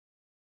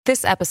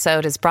This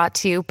episode is brought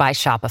to you by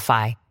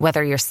Shopify.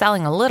 Whether you're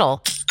selling a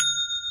little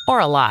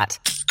or a lot,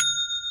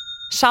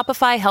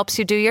 Shopify helps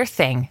you do your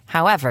thing,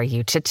 however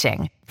you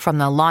cha-ching. From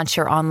the launch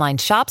your online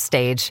shop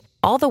stage,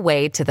 all the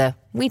way to the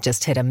we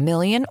just hit 1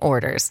 million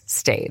orders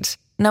stage.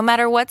 No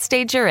matter what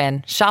stage you're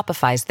in,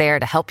 Shopify's there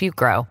to help you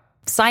grow.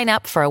 Sign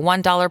up for a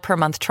 $1 per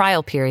month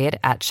trial period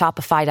at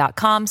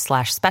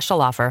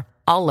shopify.com/special offer,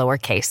 all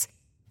lowercase.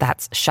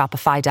 That's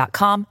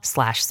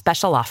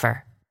shopify.com/special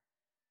offer.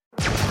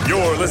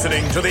 You're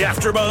listening to the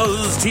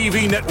AfterBuzz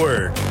TV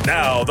Network,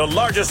 now the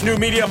largest new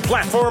media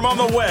platform on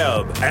the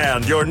web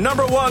and your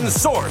number one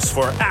source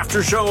for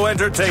after-show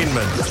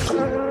entertainment.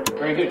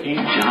 Very good,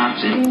 Dean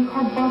Johnson.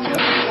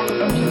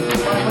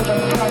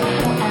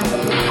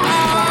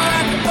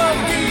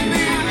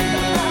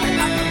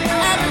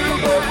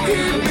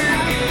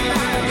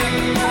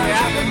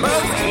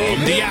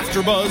 From the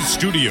AfterBuzz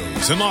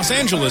Studios in Los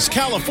Angeles,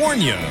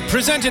 California,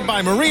 presented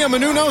by Maria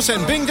Menounos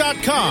and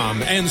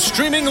Bing.com, and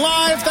streaming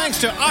live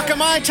thanks to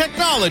Akamai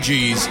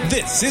Technologies,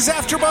 this is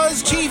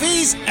AfterBuzz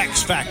TV's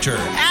X Factor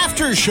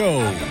After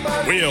Show.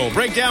 We'll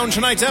break down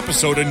tonight's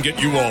episode and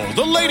get you all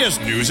the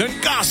latest news and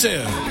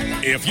gossip.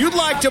 If you'd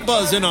like to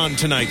buzz in on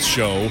tonight's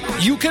show,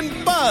 you can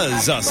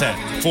buzz us at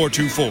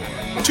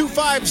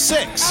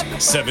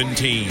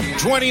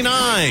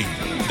 424-256-1729.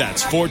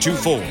 That's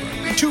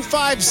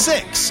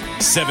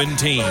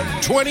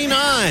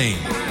 424-256-1729.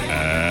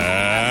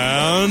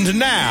 And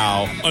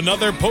now,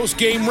 another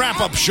post-game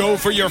wrap-up show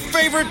for your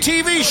favorite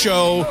TV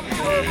show.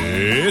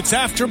 It's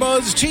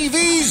AfterBuzz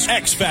TV's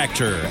X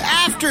Factor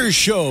After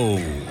Show.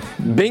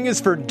 Bing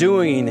is for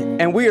doing,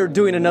 and we are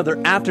doing another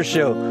after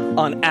show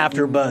on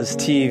AfterBuzz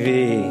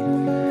TV.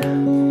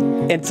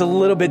 It's a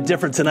little bit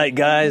different tonight,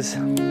 guys.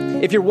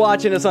 If you're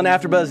watching us on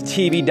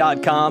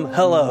AfterBuzzTV.com,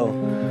 hello.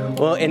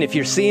 Well, and if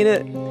you're seeing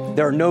it,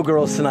 there are no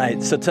girls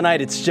tonight. So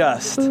tonight it's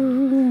just,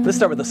 let's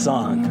start with a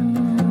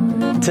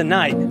song.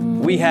 Tonight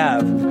we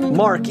have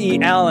Mark E.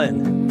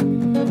 Allen,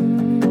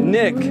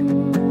 Nick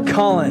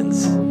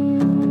Collins,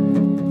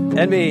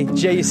 and me,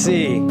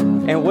 JC.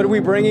 And what are we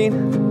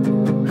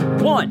bringing?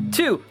 1,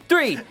 2,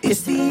 3.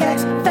 It's the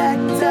X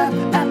Factor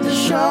at the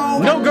show.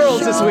 No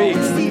girls this week.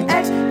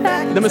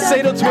 The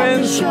Macedo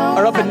twins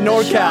are up in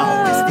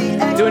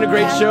NorCal doing a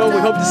great show. We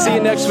hope to see you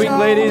next week,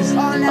 ladies.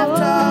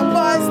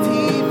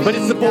 But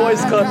it's the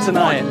boys club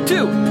tonight. 1,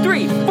 2,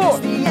 3, 4.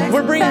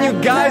 We're bringing you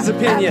guys'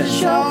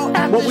 opinions.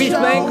 What we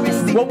think,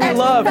 what we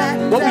love,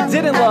 what we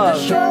didn't love.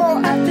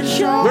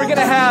 We're going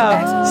to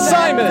have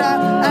Simon,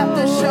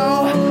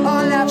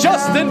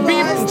 Justin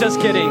Bieber, just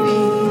kidding,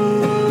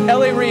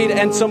 L.A. Reid,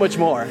 and so much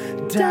more.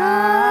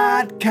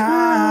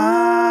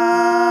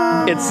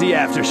 It's the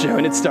after show,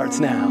 and it starts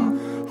now.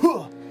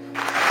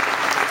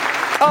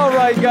 All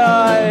right,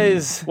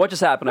 guys. What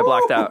just happened? I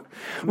blacked out.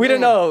 We don't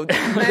know.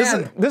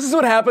 This is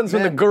what happens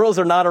when the girls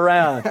are not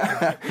around.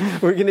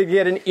 We're going to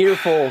get an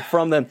earful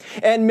from them.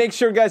 And make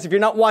sure, guys, if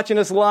you're not watching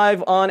us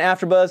live on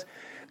AfterBuzz,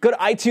 go to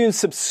iTunes,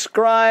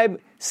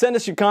 subscribe, send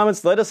us your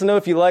comments. Let us know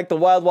if you like the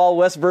Wild Wild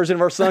West version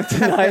of our song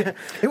tonight.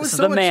 It was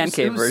so the man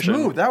cave version.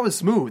 Smooth. That was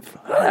smooth.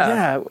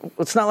 Yeah.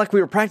 It's not like we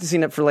were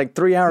practicing it for like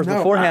 3 hours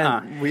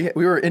beforehand. We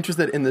were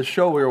interested in the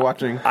show we were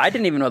watching. I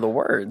didn't even know the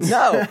words.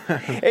 No.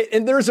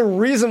 And there's a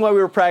reason why we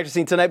were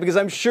practicing tonight, because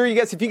I'm sure you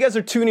guys, if you guys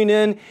are tuning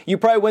in, you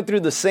probably went through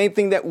the same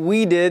thing that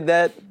we did,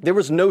 that there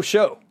was no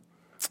show.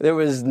 There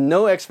was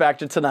no X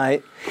Factor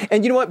tonight.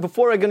 And you know what?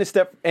 Before I'm going to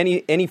step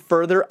any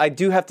further, I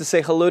do have to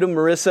say hello to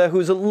Marissa,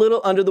 who's a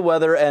little under the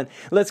weather. And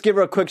let's give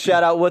her a quick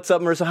shout out. What's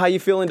up, Marissa? How you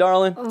feeling,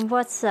 darling?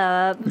 What's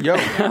up? Yo.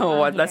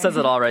 What? That says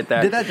it all right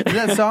there. Did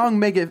that song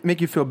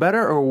make you feel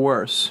better or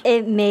worse?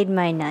 It made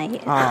my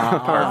night.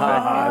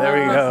 Perfect. There we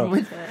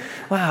go.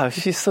 Wow,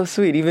 she's so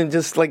sweet. Even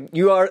just like,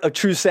 you are a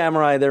true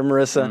samurai there,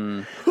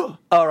 Marissa.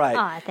 All right.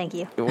 Aw, thank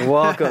you. You're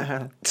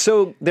welcome.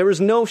 So there was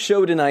no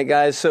show tonight,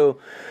 guys. So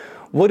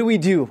what do we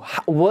do?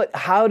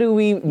 How do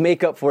we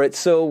make up for it?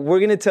 So we're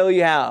going to tell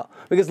you how.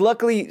 Because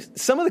luckily,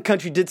 some of the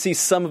country did see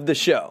some of the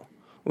show.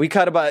 I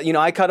caught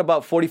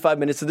about 45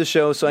 minutes of the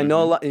show, so I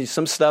know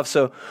some stuff.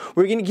 So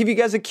we're going to give you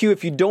guys a cue.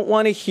 If you don't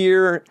want to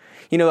hear,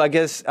 I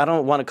guess I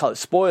don't want to call it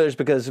spoilers,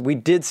 because we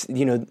did,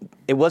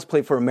 it was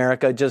played for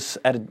America just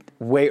at a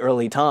way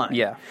early time.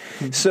 Yeah.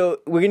 So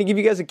we're going to give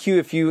you guys a cue.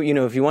 If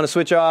you want to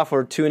switch off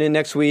or tune in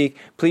next week,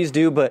 please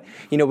do. But,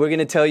 we're going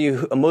to tell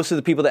you most of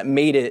the people that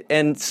made it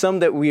and some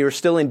that we are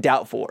still in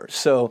doubt for.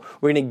 So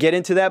we're going to get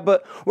into that.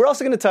 But we're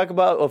also going to talk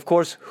about, of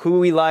course, who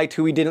we liked,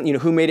 who we didn't,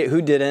 who made it,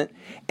 who didn't.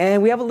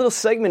 And we have a little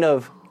segment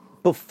of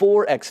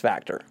before X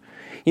Factor.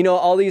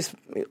 All these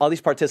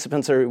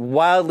participants are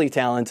wildly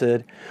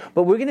talented,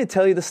 but we're going to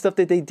tell you the stuff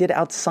that they did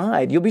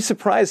outside. You'll be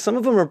surprised. Some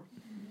of them are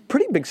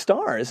pretty big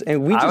stars,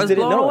 and we just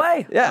didn't know.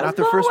 Away. Yeah, not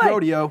their first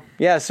rodeo.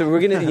 Yeah, so we're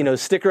going to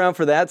stick around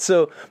for that.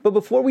 So, but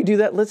before we do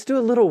that, let's do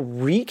a little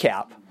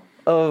recap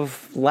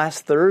of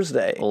last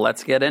Thursday?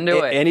 Let's get into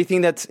it.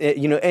 Anything that's,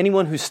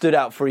 anyone who stood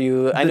out for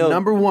you. I know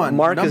number one.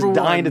 Mark number is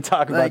dying one, to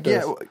talk about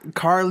this. Yeah,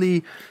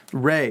 Carly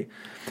Rae.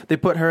 They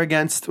put her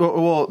against,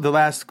 well, the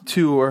last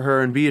two were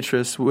her and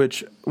Beatrice,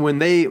 which when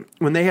they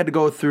had to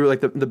go through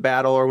like the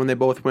battle, or when they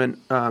both went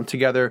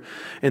together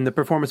in the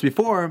performance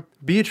before,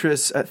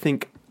 Beatrice, I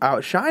think,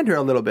 outshined her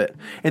a little bit.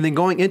 And then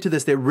going into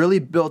this, they really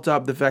built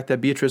up the fact that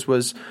Beatrice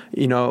was,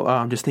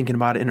 just thinking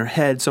about it in her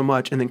head so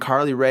much. And then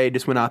Carly Rae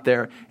just went out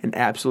there and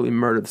absolutely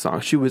murdered the song.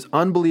 She was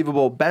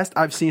unbelievable. Best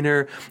I've seen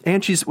her.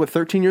 And she's,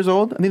 13 years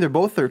old? I think they're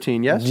both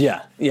 13, yes?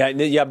 Yeah, I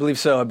believe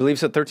so.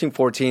 13,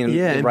 14.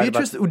 Yeah, and right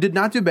Beatrice did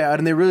not do bad,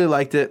 and they really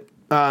liked it.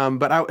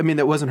 But I mean,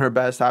 that wasn't her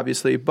best,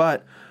 obviously.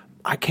 But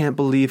I can't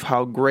believe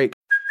how great.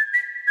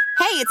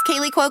 Hey, it's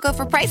Kaylee Cuoco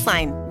for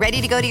Priceline.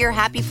 Ready to go to your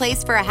happy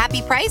place for a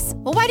happy price?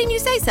 Well, why didn't you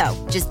say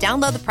so? Just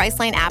download the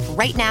Priceline app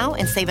right now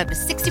and save up to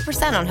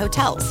 60% on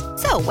hotels.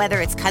 So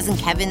whether it's Cousin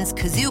Kevin's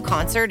Kazoo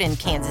Concert in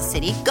Kansas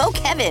City, go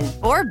Kevin,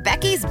 or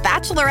Becky's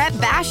Bachelorette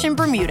Bash in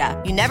Bermuda,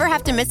 you never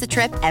have to miss a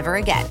trip ever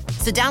again.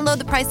 So download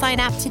the Priceline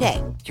app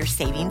today. Your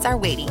savings are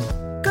waiting.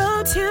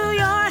 Go to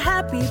your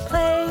happy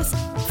place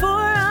for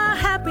a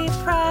happy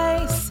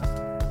price.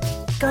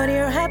 Go to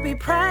your happy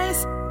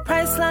price,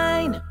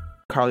 Priceline.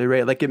 Carly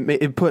Rae, like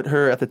it put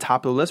her at the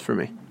top of the list for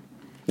me.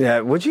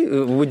 Yeah, would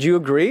you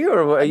agree,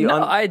 or are you?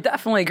 No, I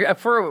definitely agree.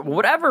 For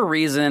whatever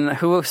reason,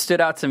 who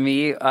stood out to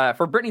me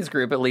for Britney's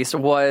group at least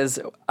was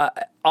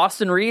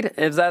Austin Reed.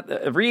 Is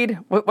that Reed?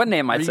 What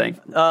name am I saying?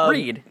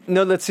 Reed.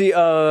 No, let's see.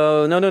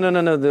 No.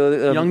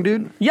 The Young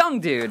dude. Young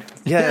dude.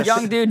 Yes.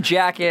 Young dude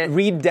jacket.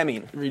 Reed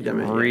Deming.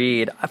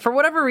 Reed. For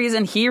whatever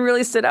reason, he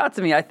really stood out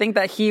to me. I think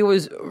that he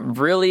was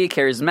really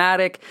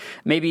charismatic.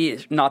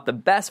 Maybe not the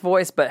best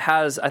voice, but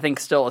has, I think,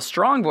 still a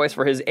strong voice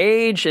for his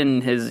age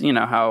and his,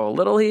 how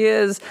little he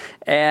is.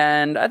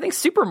 And I think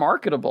super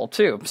marketable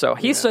too. So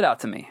he stood out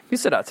to me.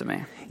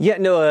 Yeah,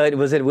 no,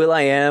 was it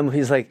Will.i.am?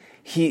 He's like,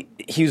 he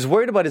was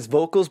worried about his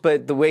vocals,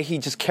 but the way he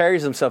just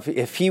carries himself,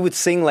 if he would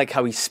sing like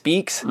how he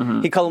speaks,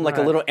 he called him like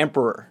a little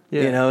emperor,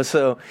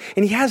 so,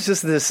 and he has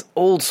just this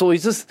old soul.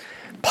 He's just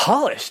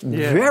polished,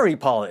 very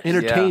polished.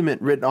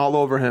 Entertainment written all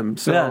over him.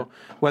 So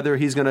whether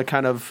he's going to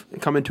kind of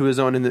come into his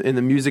own in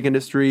the music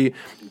industry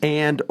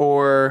and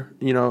or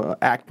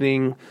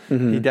acting,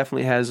 he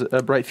definitely has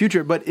a bright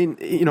future. But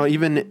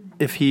even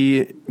if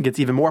he gets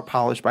even more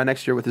polished by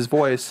next year with his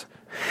voice,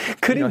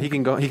 could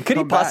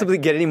he possibly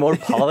get any more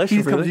polished?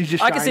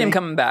 I can see him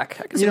coming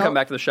back. I can see him coming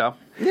back to the show.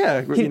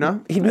 Yeah,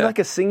 he'd be like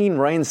a singing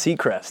Ryan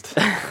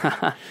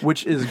Seacrest,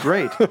 which is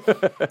great.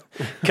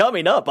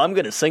 Coming up, I'm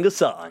going to sing a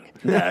song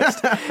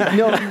next.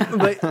 No,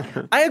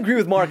 but I agree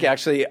with Mark.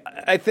 Actually,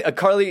 I think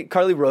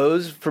Carly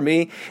Rose for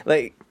me,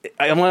 like.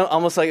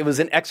 Almost like it was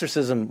an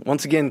exorcism.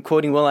 Once again,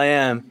 quoting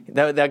Will.i.am,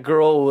 that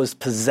girl was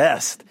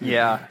possessed.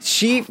 Yeah,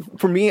 she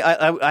for me,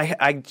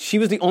 she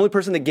was the only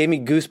person that gave me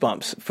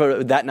goosebumps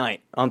for that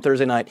night on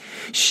Thursday night.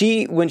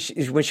 When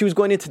she was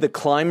going into the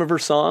climb of her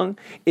song,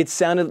 it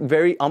sounded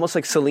very almost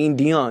like Celine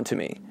Dion to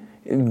me.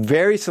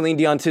 Very Celine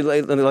Dion too,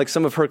 like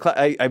some of her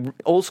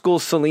old school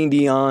Celine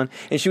Dion,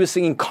 and she was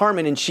singing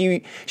Carmen, and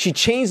she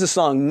changed the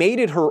song, made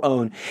it her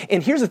own.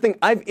 And here's the thing: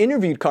 I've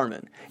interviewed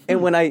Carmen,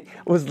 and when I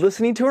was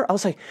listening to her, I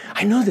was like,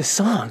 I know this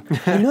song.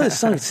 It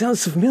sounds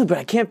so familiar, but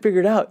I can't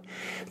figure it out.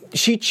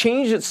 She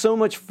changed it so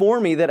much for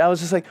me that I was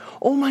just like,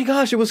 oh my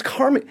gosh, it was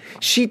Carmen.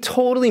 She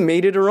totally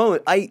made it her own.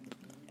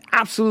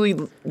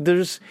 Absolutely,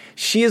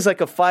 she is like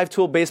a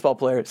 5-tool baseball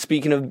player.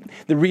 Speaking of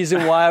the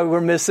reason why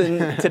we're missing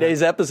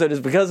today's episode is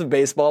because of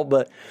baseball,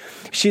 but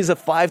she's a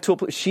 5-tool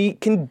player. She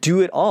can do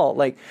it all.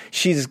 Like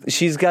she's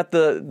got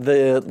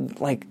the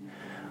like,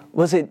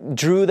 was it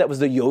Drew that was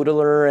the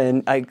yodeler?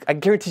 And I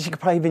guarantee she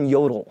could probably even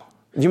yodel.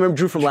 Do you remember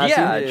Drew from last year?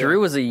 Yeah, Drew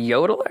was a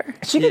yodeler.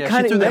 She could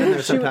kind of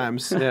remember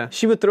sometimes. Yeah,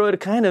 she would throw it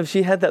kind of.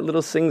 She had that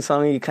little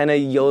sing-songy kind of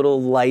yodel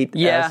light.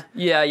 Yeah.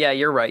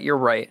 You're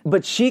right.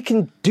 But she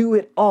can do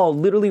it all.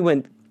 Literally,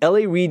 when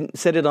L.A. Reid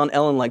said it on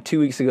Ellen like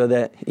 2 weeks ago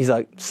that he's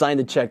like signed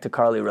a check to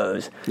Carly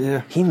Rose.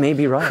 Yeah, he may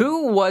be right.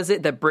 Who was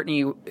it that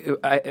Britney,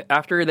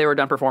 after they were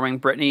done performing,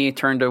 Britney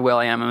turned to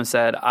Will.i.am and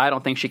said, "I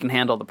don't think she can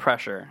handle the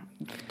pressure."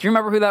 Do you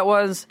remember who that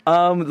was?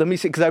 Let me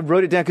see, because I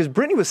wrote it down. Because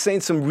Britney was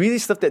saying some really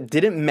stuff that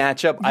didn't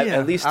match up.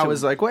 At least I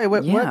was like, wait,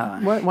 what?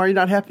 Why are you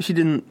not happy? She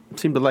didn't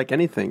seem to like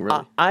anything,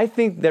 really. I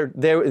think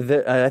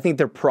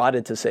they're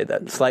prodded to say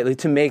that slightly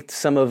to make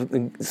some of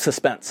the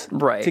suspense,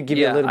 right? To give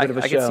you a little bit of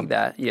a show. I can see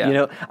that.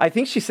 Yeah, I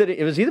think she said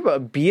it was either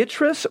about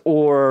Beatrice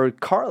or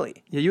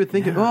Carly. Yeah, you would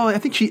think. Yeah. I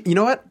think she. You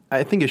know what?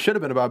 I think it should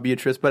have been about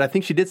Beatrice, but I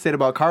think she did say it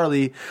about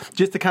Carly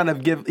just to kind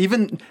of give.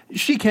 Even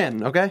she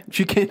can, okay?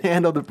 She can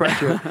handle the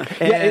pressure.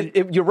 And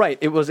you're right.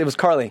 It was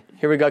Carly.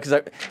 Here we go.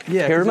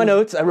 Here are my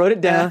notes. I wrote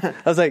it down.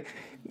 I was like,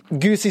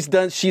 Goosey's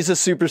done. She's a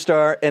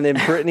superstar, and then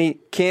Britney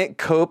can't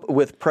cope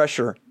with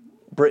pressure.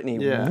 Britney,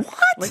 what?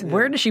 Like,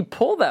 where did she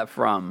pull that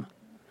from?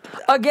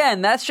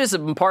 Again, that's just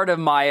a part of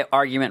my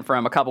argument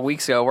from a couple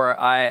weeks ago, where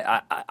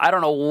I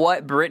don't know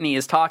what Britney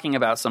is talking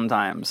about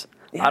sometimes.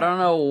 Yeah. I don't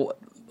know.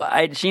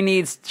 She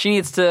needs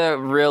to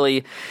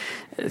really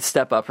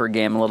step up her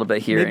game a little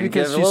bit here. Maybe and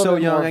give because a she's little so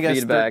bit young, more I guess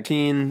feedback.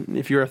 13,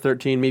 if you're a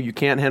 13, maybe you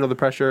can't handle the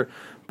pressure.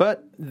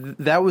 But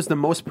that was the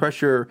most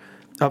pressure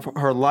of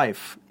her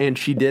life, and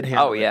she did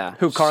handle Oh, yeah. it.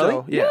 Who, Carly?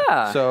 So, yeah.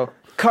 Yeah. So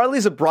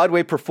Carly's a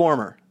Broadway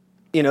performer.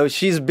 You know,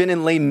 she's been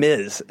in Les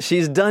Mis.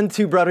 She's done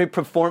 2 Broadway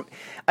perform.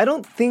 I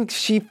don't think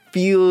she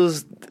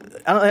feels.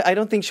 I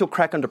don't think she'll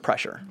crack under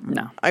pressure.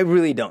 No. I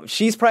really don't.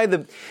 She's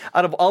probably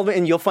out of all of it,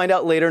 and you'll find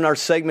out later in our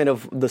segment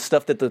of the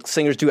stuff that the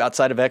singers do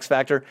outside of X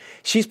Factor,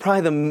 she's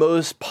probably the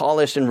most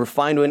polished and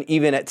refined one,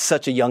 even at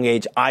such a young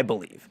age, I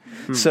believe.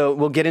 So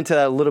we'll get into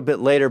that a little bit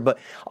later. But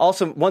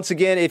also, once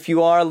again, if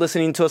you are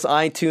listening to us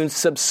on iTunes,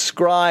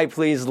 subscribe,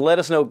 please. Let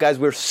us know, guys.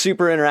 We're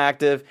super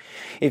interactive.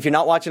 If you're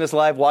not watching us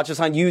live, watch us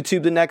on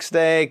YouTube the next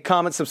day.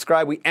 Comment,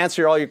 subscribe. We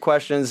answer all your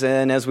questions,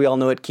 and as we all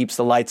know, it keeps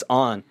the lights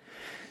on.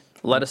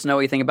 Let us know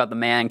what you think about the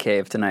man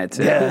cave tonight,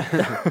 too.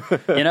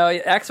 You know,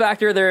 X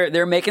Factor,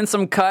 they're making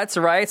some cuts,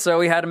 right? So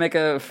we had to make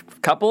a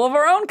couple of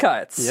our own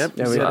cuts. Yep.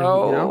 Yeah, we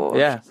So, are.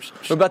 Yeah.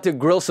 We're about to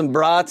grill some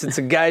brats. It's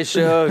a guy's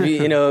show. If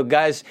you know,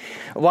 guys,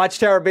 watch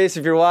Tower Base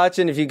if you're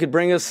watching. If you could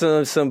bring us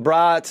some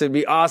brats, it'd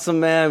be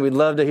awesome, man. We'd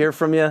love to hear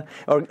from you.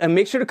 And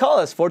make sure to call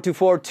us,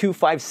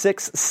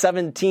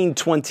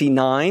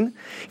 424-256-1729,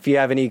 if you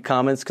have any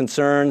comments,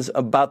 concerns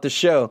about the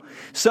show.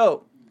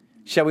 So,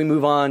 shall we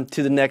move on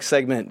to the next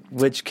segment,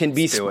 which can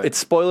be, do it.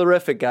 it's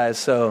spoilerific, guys,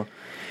 so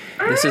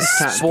This is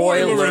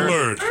Spoiler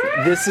alert.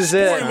 this is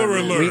it. Spoiler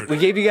alert. We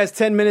gave you guys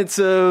 10 minutes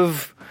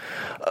of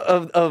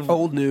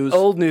old news.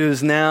 Old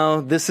news.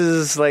 Now this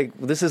is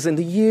in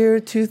the year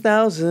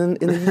 2000.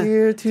 In the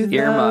year 2000.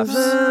 Earmuffs.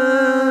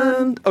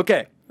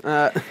 Okay.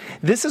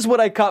 This is what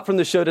I caught from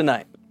the show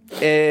tonight,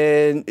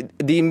 and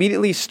they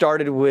immediately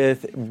started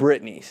with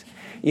Britney's.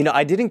 You know,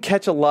 I didn't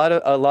catch a lot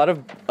of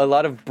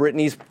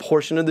Britney's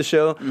portion of the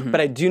show,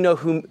 but I do know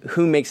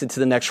who makes it to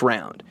the next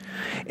round,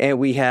 and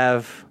we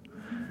have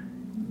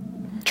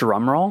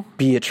drum roll.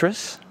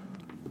 Beatrice.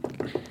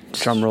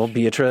 Drum roll,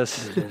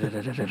 Beatrice.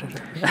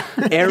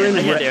 Aaron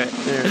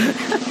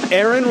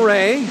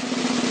Ray.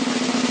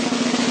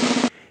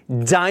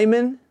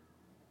 Diamond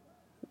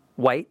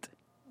White.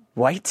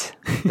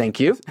 Thank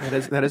you.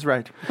 that is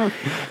right.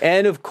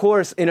 And of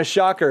course, in a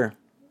shocker,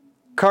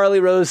 Carly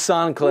Rose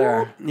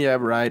Sinclair. Yeah,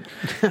 right.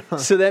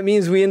 So that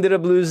means we ended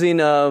up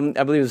losing, I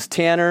believe it was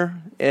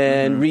Tanner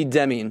and Reed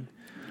Deming.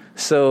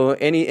 So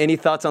any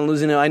thoughts on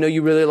losing him? I know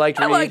you really liked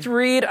Reed. I liked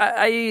Reed.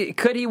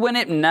 Could he win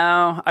it?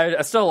 No.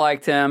 I still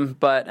liked him,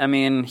 but I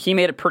mean, he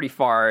made it pretty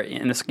far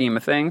in the scheme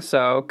of things.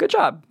 So good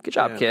job,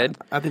 kid.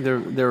 I think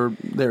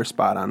they're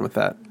spot on with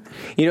that.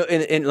 You know,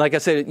 and like I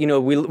said, you know,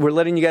 we're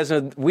letting you guys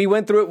know we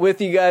went through it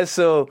with you guys.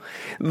 So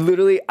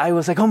literally, I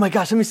was like, oh my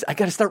gosh, I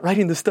got to start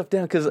writing this stuff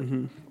down because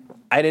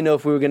I didn't know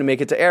if we were going to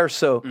make it to air.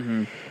 So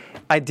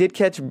I did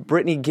catch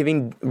Britney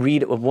giving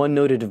Reed a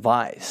one-noted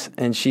advice,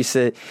 and she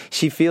said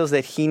she feels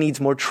that he needs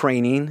more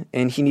training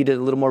and he needed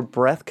a little more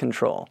breath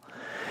control.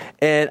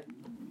 And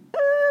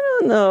I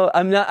don't know.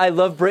 I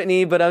love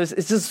Britney, but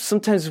it's just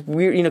sometimes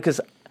weird, you know,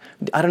 because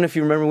I don't know if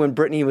you remember when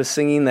Britney was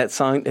singing that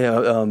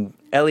song,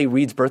 Ellie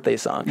Reed's birthday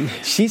song.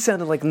 She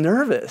sounded like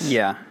nervous.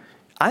 Yeah.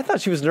 I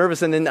thought she was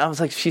nervous, and then I was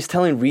like, she's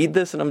telling Reed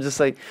this, and I'm just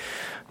like,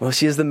 well,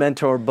 she is the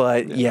mentor,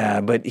 but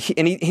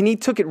he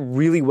took it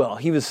really well.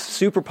 He was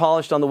super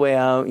polished on the way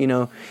out. You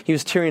know, he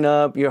was tearing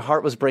up. Your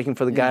heart was breaking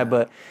for the guy,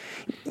 but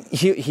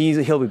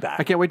he'll be back.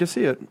 I can't wait to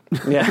see it.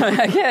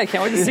 Yeah, Yeah, I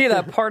can't wait to see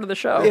that part of the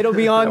show. it'll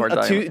be on that we're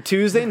talking about.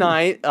 Tuesday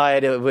night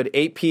at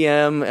 8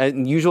 p.m. at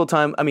usual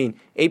time.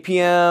 8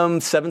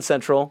 p.m. 7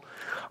 Central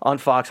on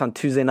Fox on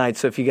Tuesday night.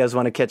 So if you guys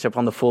want to catch up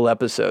on the full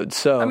episode,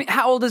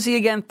 How old is he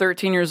again?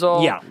 13 years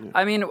old? Yeah.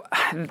 I mean,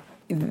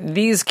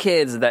 these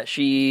kids that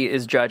she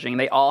is judging,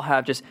 they all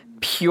have just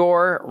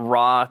pure,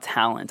 raw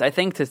talent. I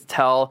think to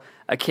tell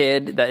a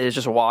kid that is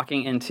just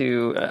walking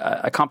into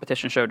a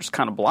competition show just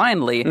kind of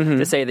blindly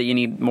to say that you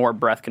need more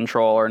breath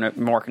control or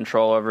more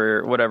control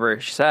over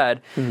whatever she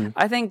said,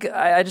 I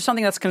just don't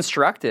think that's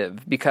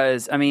constructive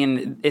because, I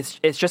mean, it's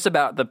just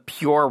about the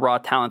pure, raw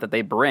talent that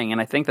they bring. And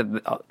I think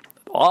that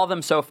all of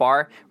them so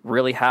far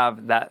really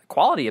have that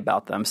quality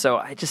about them. So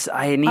I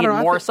need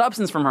more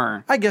substance from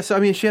her. I guess,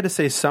 she had to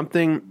say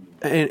something,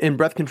 and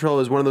breath control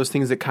is one of those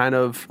things that kind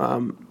of,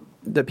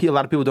 that a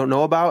lot of people don't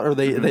know about, or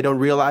they don't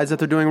realize that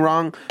they're doing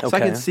wrong. So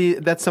I can see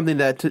that's something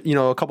that,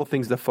 a couple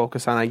things to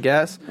focus on, I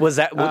guess. Was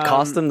that what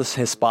cost him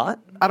his spot?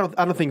 I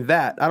don't think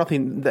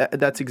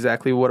that's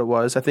exactly what it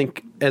was. I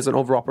think as an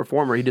overall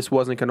performer, he just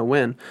wasn't going to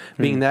win,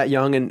 being that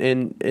young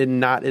and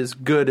not as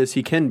good as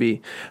he can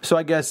be. So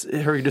I guess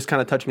her just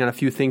kind of touching on a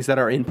few things that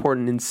are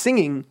important in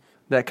singing,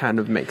 that kind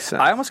of makes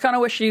sense. I almost kind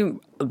of wish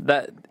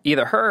that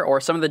either her or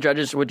some of the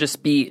judges would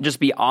just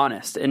be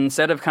honest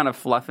instead of kind of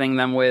fluffing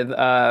them with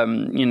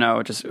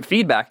just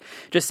feedback.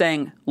 Just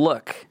saying,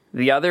 look,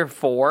 the other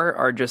four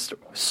are just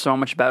so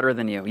much better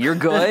than you. You're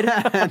good,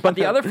 but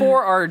the other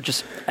four are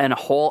just in a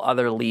whole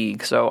other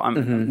league. So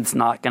it's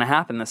not going to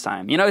happen this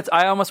time.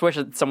 I almost wish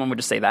that someone would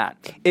just say that.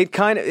 It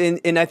kind of,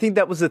 and I think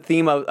that was the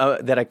theme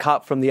that I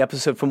caught from the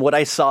episode, from what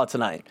I saw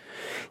tonight,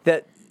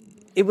 that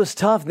it was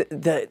tough.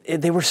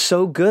 They were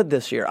so good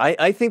this year.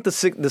 I think the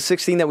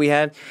 16 that we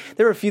had,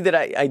 there were a few that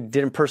I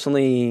didn't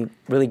personally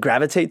really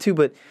gravitate to,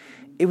 but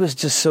it was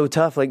just so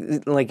tough. Like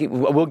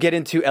we'll get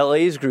into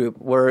LA's group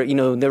where,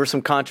 there was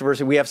some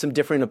controversy. We have some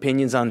different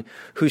opinions on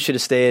who should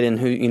have stayed and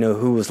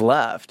who was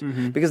left,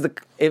 because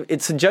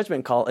it's a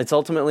judgment call. It's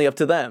ultimately up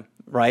to them.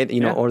 Right,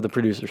 or the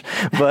producers,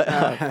 but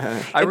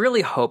I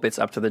really hope it's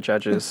up to the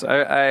judges.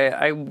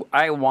 I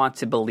want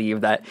to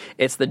believe that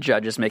it's the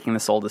judges making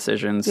the sole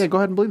decisions. Yeah, go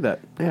ahead and believe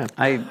that. Yeah,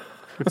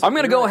 I'm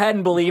going to go ahead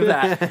and believe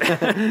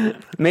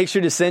that. Make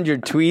sure to send your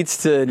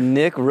tweets to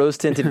Nick Rose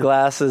Tinted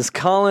Glasses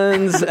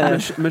Collins.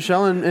 And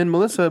Michelle and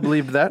Melissa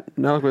believed that.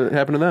 Now look what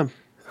happened to them.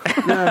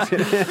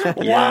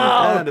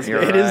 Wow,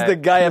 it is the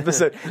guy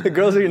episode. The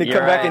girls are going to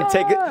come back and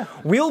take it.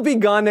 We'll be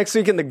gone next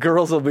week, and the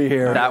girls will be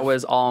here. That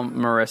was all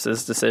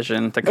Marissa's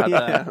decision to cut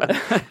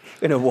that.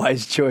 And a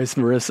wise choice,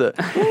 Marissa.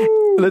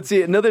 Let's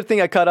see. Another thing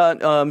I caught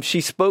on.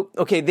 She spoke.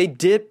 Okay, they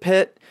did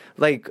pit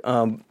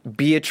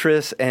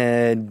Beatrice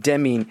and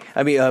Deming.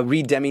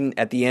 Reed Deming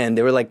at the end.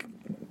 They were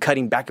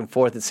cutting back and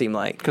forth, it seemed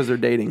like. Because they're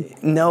dating.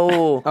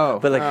 No.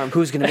 But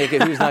who's going to make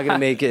it, who's not going to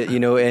make it,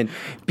 And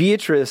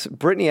Beatrice,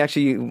 Brittany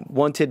actually,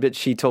 one tidbit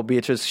she told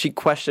Beatrice, she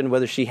questioned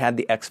whether she had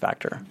the X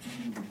Factor.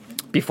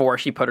 Before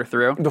she put her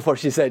through? Before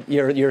she said,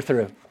 you're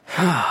through.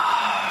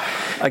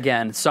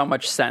 Again, so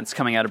much sense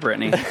coming out of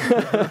Brittany.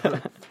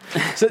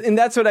 And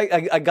that's what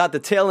I got the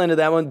tail end of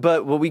that one,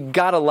 but what we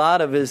got a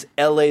lot of is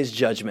LA's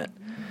judgment.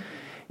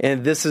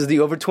 And this is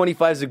the Over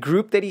 25s, a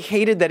group that he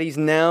hated that he's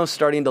now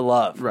starting to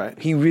love. Right.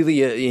 He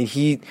really, I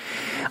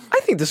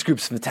think this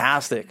group's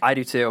fantastic. I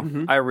do too.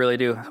 Mm-hmm. I really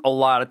do. A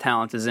lot of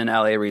talent is in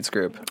L.A. Reid's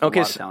group.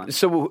 Okay,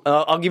 so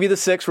I'll give you the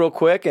 6 real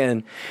quick.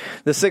 And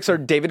the 6 are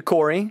David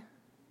Corey,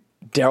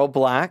 Daryl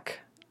Black,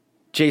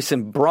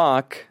 Jason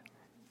Brock,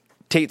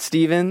 Tate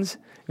Stevens,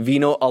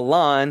 Vino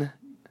Alan,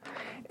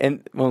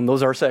 and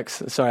those are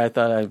 6. Sorry, I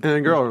thought And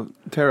a girl,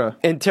 Tara.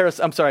 And Tara,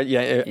 I'm sorry,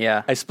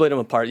 yeah. I split them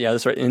apart. Yeah,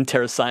 that's right. And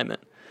Tara Simon.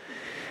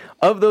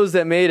 Of those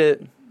that made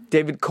it,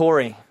 David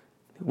Corey,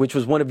 which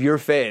was one of your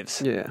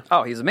faves. Yeah.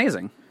 Oh, he's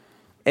amazing.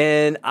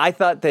 And I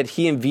thought that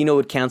he and Vino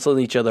would cancel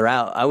each other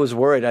out. I was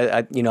worried.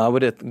 I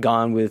would have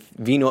gone with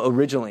Vino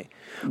originally.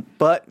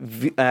 But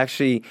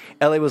actually,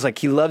 LA was like,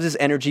 he loves his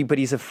energy, but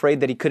he's afraid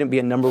that he couldn't be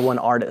a number 1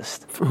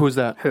 artist. Who's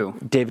that? Who?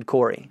 David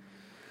Corey.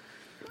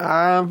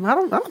 I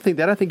don't think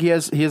that. I think he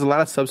has a lot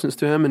of substance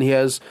to him, and he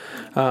has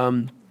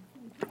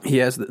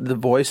the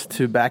voice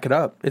to back it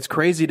up. It's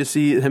crazy to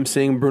see him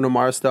sing Bruno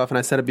Mars stuff, and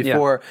I said it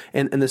before,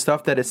 and the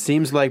stuff that it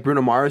seems like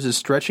Bruno Mars is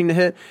stretching to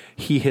hit,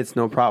 he hits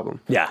no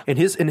problem. Yeah. In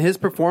his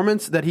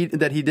performance that he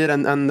did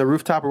on the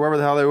rooftop or wherever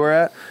the hell they were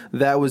at,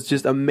 that was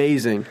just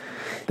amazing.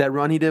 That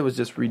run he did was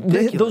just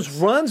ridiculous. Those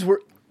runs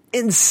were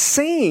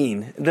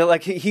insane. They're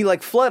like he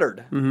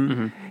fluttered.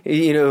 Mm-hmm.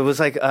 It was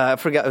like I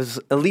forgot. It was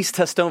Elise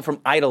Testone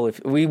from Idol.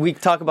 If we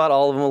talk about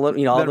all of them, all that'd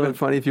of them. Been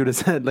funny if you would have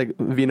said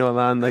Vino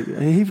Alan,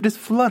 he just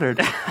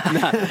fluttered.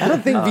 I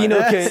don't think Vino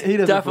can. He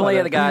definitely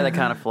flutter. the guy that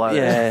kind of fluttered.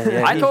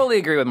 Yeah, I totally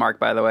agree with Mark,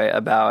 by the way,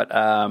 about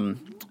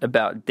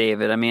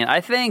David.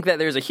 I think that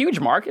there's a huge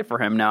market for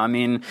him now.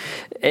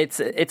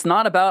 It's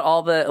not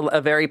about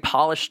a very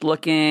polished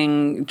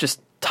looking,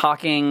 just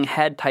talking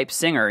head type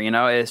singer,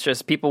 it's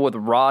just people with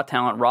raw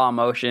talent, raw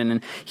emotion,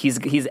 and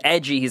he's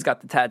edgy. He's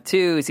got the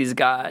tattoos. He's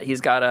got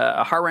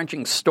a heart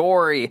wrenching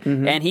story,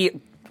 and he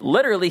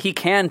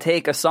can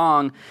take a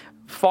song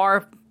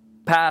far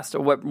past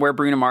where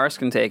Bruno Mars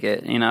can take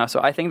it. So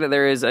I think that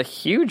there is a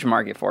huge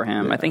market for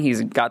him. Yeah. I think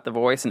he's got the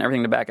voice and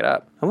everything to back it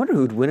up. I wonder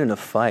who'd win in a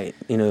fight.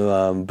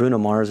 Bruno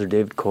Mars or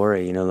David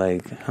Corey. I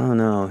don't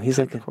know. He's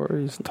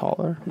Corey's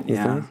taller.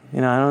 Yeah. I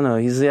don't know.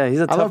 He's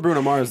a tough... I love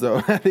Bruno Mars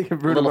though. I think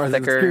Bruno Mars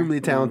thicker. Is extremely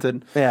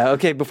talented. Yeah.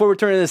 Okay. Before we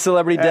turn to the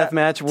celebrity death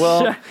match,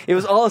 it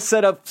was all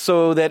set up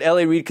so that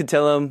L.A. Reid could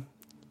tell him,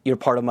 you're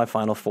part of my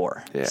Final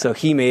Four. Yeah. So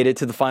he made it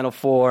to the Final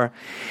Four.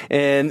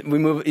 And we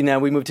move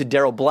to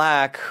Daryl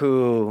Black,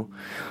 who,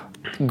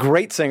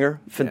 great singer,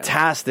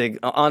 fantastic.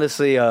 Yeah.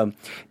 Honestly,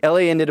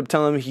 L.A. ended up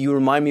telling him, you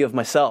remind me of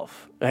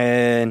myself.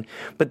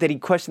 But that he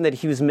questioned that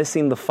he was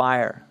missing the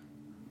fire.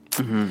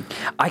 Mm-hmm.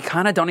 I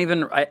kind of don't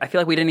even. I feel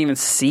like we didn't even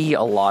see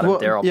a lot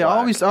of Daryl. Yeah, Black.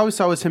 I always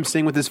saw was him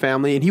sing with his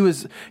family, and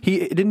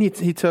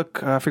he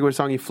took I forget what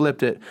song he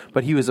flipped it,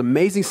 but he was an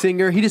amazing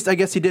singer. I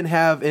guess he didn't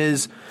have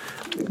as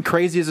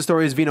crazy as a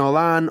story as Vino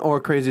Alan or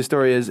crazy a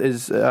story as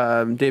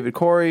David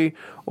Corey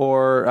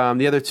or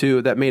the other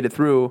two that made it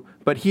through.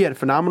 But he had a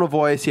phenomenal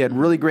voice. He had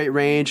really great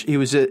range. He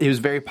was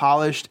very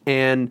polished,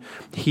 and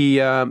he's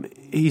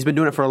been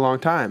doing it for a long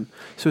time.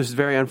 So it's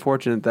very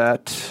unfortunate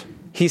that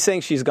he's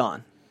saying she's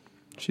gone.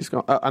 She's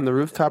gone on the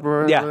rooftop.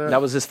 Or that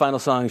was his final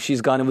song.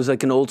 She's gone. It was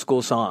like an old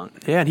school song.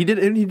 Yeah, and he did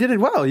it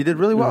well. He did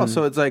really well.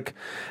 So it's like,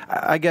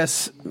 I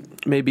guess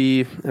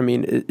maybe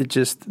it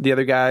just the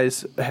other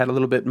guys had a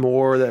little bit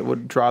more that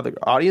would draw the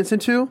audience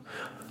into.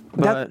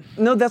 But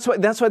that's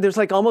why there's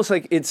almost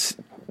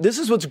this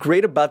is what's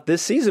great about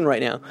this season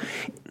right now.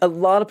 A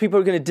lot of people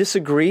are going to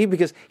disagree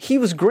because he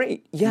was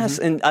great. Yes,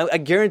 and I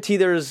guarantee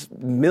there's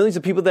millions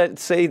of people that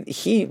say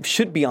he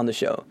should be on the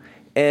show.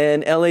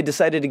 and LA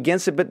decided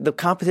against it, but the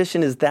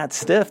competition is that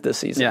stiff this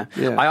season.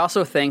 Yeah. I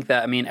also think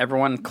that, I mean,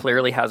 everyone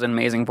clearly has an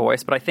amazing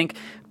voice, but I think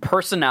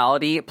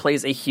personality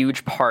plays a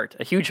huge part,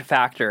 a huge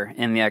factor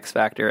in the X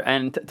Factor.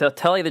 And to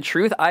tell you the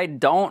truth, I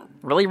don't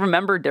really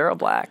remember Daryl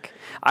Black.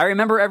 I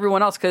remember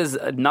everyone else because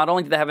not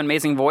only do they have an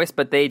amazing voice,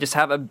 but they just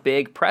have a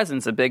big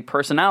presence, a big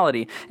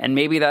personality. And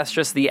maybe that's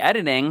just the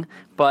editing,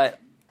 but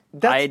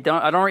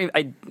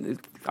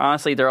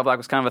honestly, Daryl Black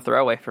was kind of a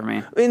throwaway for me.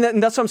 I mean,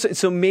 that's what I'm saying.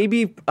 So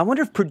maybe, I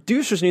wonder if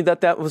producers knew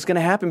that was going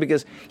to happen,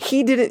 because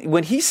he didn't,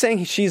 when he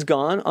sang She's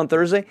Gone on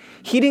Thursday,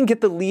 he didn't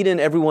get the lead in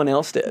everyone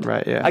else did.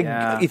 Right,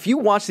 yeah. If you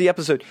watch the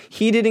episode,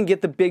 he didn't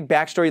get the big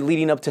backstory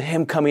leading up to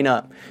him coming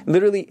up.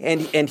 Literally,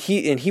 and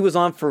he was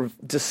on for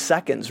just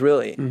seconds,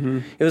 really. Mm-hmm.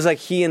 It was like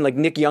he and like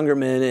Nick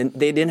Youngerman, and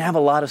they didn't have a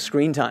lot of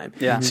screen time.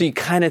 Yeah. So you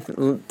kind of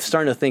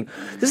starting to think,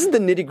 this is the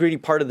nitty-gritty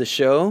part of the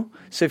show.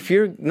 So if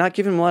you're not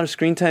giving him a lot of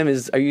screen time,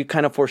 are you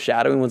kind of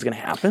foreshadowing what's going to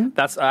happen?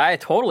 I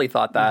totally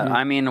thought that. Mm-hmm.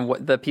 I mean,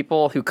 the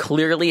people who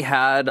clearly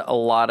had a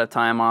lot of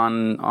time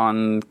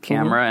on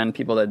camera and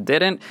people that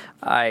didn't,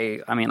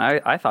 I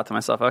thought to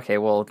myself, okay,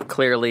 well,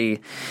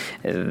 clearly,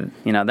 they're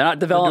not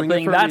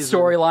developing that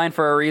storyline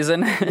for a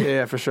reason.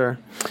 Yeah, for sure.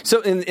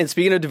 So, and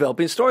speaking of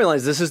developing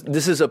storylines,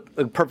 this is a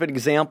perfect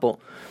example.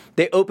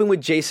 They open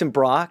with Jason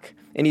Brock.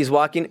 And he's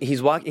walking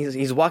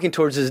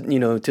towards his,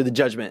 to the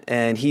judgment,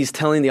 and he's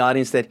telling the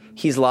audience that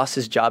he's lost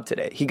his job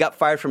today. He got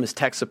fired from his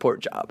tech support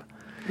job.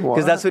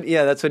 Because that's what he,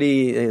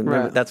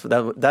 right.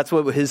 that's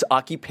what his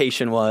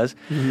occupation was.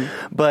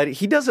 Mm-hmm. But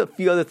he does a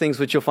few other things,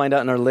 which you'll find out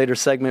in our later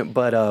segment.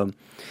 But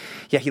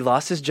he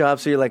lost his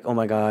job, so you're like, oh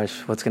my gosh,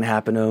 what's going to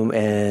happen to him?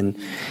 And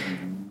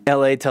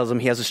LA tells him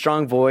he has a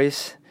strong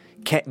voice,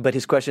 but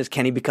his question is,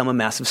 can he become a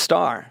massive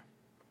star?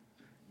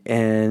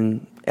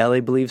 And LA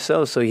believes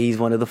so he's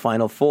one of the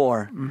final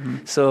four.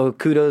 Mm-hmm. So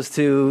kudos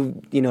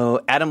to,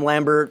 Adam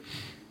Lambert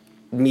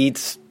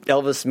meets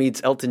Elvis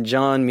meets Elton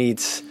John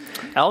meets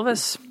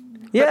Elvis.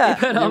 Yeah,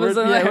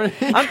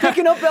 Elvis I'm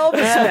picking up Elvis,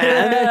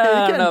 man.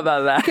 I don't know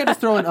about that. You can't just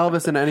throw in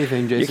Elvis into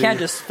anything, Jason. You can't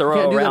just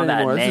throw around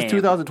that name. This is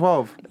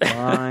 2012.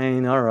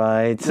 Fine, all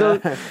right.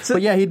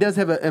 But yeah, he does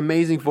have an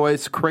amazing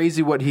voice.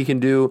 Crazy what he can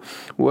do.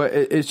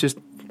 It's just,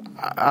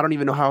 I don't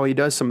even know how he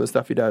does some of the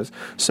stuff he does.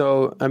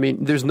 So, I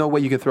mean, there's no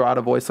way you can throw out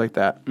a voice like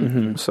that.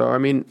 Mm-hmm. So, I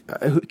mean,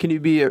 can you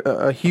be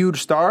a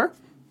huge star?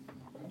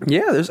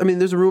 Yeah,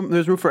 there's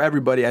room for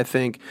everybody, I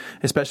think,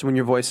 especially when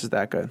your voice is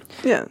that good.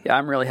 Yeah,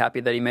 I'm really happy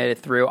that he made it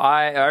through.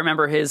 I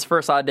remember his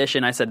first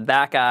audition. I said,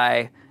 that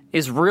guy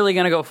is really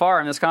going to go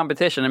far in this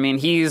competition. I mean,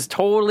 he's got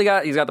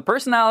the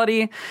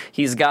personality,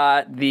 he's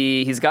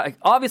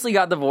obviously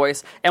got the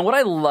voice, and what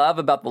I love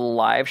about the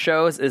live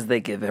shows is they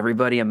give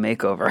everybody a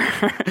makeover.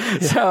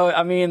 So,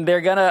 I mean,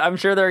 I'm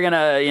sure they're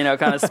gonna,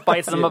 kind of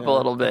spice them up a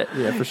little bit.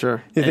 Yeah, for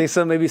sure. You think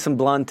so? Maybe some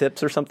blonde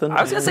tips or something?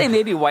 I was gonna say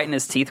maybe whiten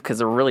his teeth because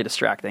they're really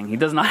distracting. He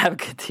does not have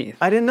good teeth.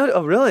 I didn't know.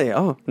 Oh, really?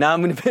 Oh, now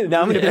I'm gonna pay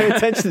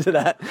attention to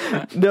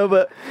that. No,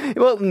 but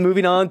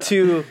moving on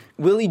to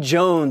Willie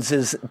Jones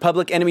is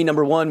public enemy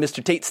number one,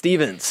 Mr. Tate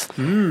Stevens.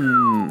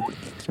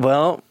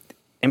 Well,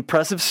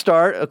 impressive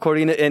start,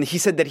 and he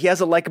said that he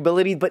has a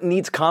likability but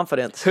needs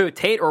confidence. Who,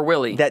 Tate or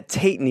Willie? That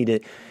Tate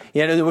needed.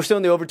 Yeah, we're still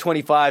in the over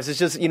 25s. It's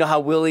just, how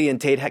Willie and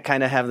Tate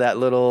kind of have that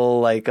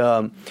little,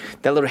 that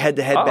little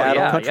head-to-head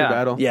battle. Country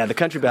battle. Yeah, the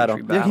country battle.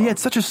 Yeah, he had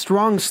such a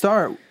strong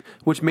start,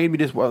 which made me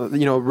just,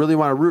 really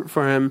want to root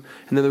for him.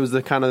 And then there was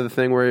the kind of the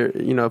thing where,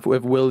 if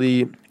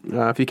Willie,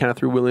 if he kind of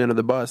threw Willie under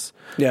the bus,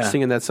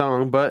 singing that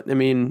song. But, I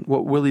mean,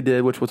 what Willie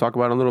did, which we'll talk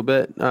about in a little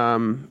bit,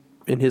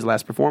 in his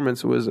last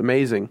performance was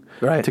amazing.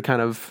 Right. To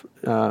kind of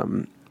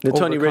the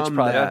Tony Rich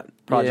project,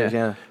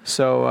 yeah.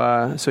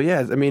 So,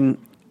 yeah, I mean,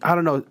 I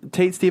don't know.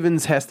 Tate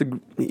Stevens has to.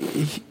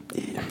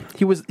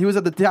 He was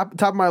at the top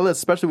of my list,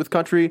 especially with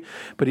country.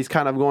 But he's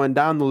kind of going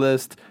down the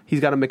list. He's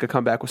got to make a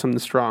comeback with something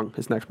strong.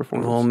 His next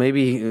performance. Well,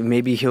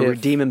 maybe he'll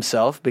redeem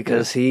himself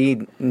because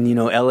he,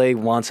 LA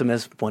wants him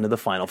as one of the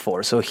final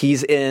four, so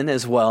he's in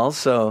as well.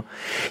 So,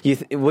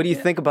 what do you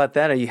think about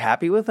that? Are you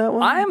happy with that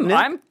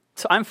one?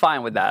 I'm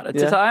fine with that.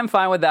 Yeah. I'm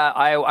fine with that.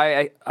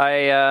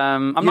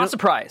 I'm not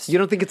surprised. You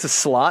don't think it's a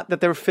slot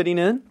that they're fitting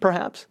in,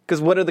 perhaps?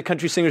 Because what other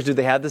country singers do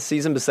they have this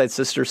season besides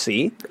Sister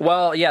C?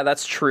 Well, yeah,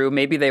 that's true.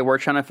 Maybe they were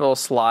trying to fill a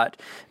slot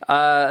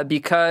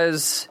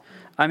because,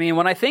 I mean,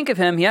 when I think of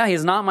him, yeah,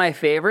 he's not my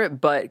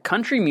favorite, but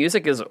country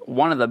music is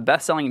one of the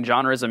best-selling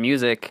genres of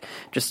music,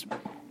 just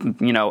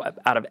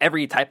out of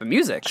every type of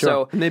music. Sure.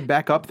 So, and they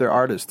back up their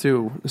artists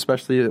too,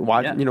 especially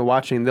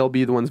watching. They'll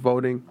be the ones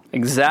voting.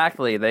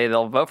 Exactly.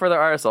 They'll vote for their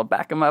artists. They'll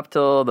back him up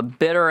till the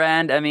bitter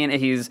end. I mean,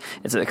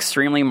 it's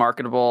extremely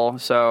marketable.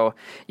 So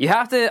you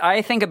have to.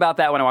 I think about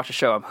that when I watch a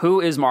show. Who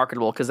is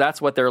marketable? Because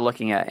that's what they're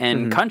looking at.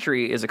 And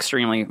country is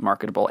extremely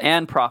marketable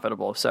and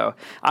profitable. So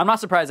I'm not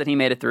surprised that he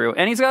made it through.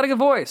 And he's got a good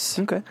voice.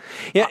 Okay.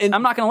 Yeah.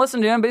 I'm not going to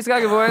listen to him, but he's got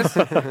a good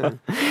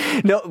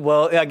voice. No.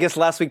 Well, I guess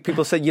last week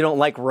people said you don't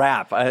like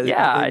rap.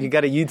 You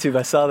got a YouTube.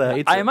 I saw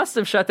that. I must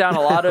have shut down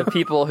a lot of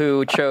people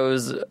who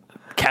chose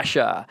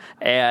Kesha,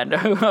 and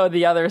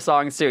the other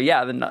songs too.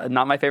 Yeah,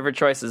 not my favorite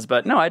choices,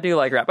 but no, I do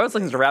like rap. I was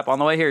listening to rap on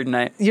the way here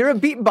tonight. You're a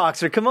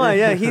beatboxer. Come on,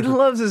 yeah, he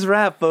loves his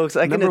rap, folks.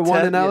 I can Number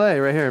one in attest- LA,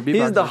 right here. He's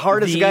beatboxer. the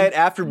hardest guy at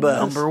AfterBuzz.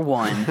 Number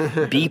one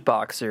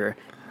beatboxer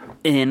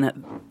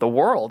in the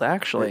world,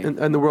 actually.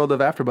 in the world of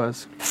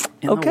AfterBuzz.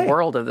 In Okay. the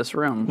world of this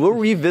room. We'll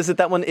revisit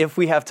that one if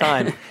we have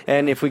time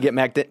and if we get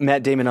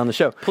Matt Damon on the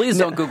show. Please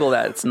don't Google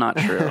that. It's not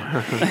true.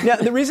 Now,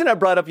 the reason I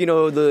brought up,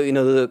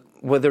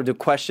 whether the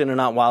question or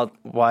not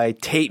why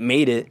Tate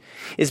made it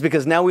is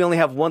because now we only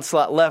have one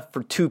slot left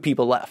for two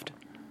people left.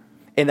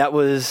 And that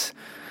was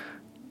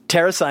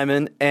Tara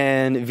Simon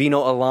and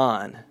Vino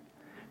Alan,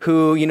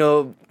 who,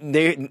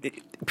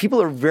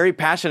 people are very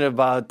passionate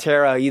about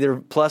Tara, either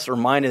plus or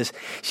minus.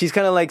 She's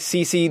kind of like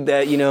Cece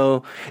that,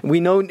 we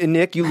know,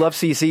 Nick, you love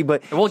Cece,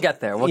 but... We'll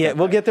get there.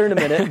 We'll get there in a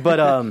minute. But,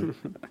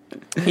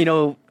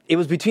 it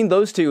was between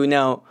those two.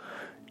 Now,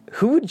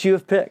 who would you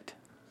have picked?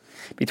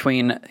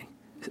 Between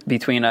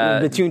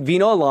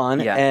Vino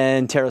Alan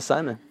and Tara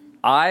Simon.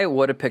 I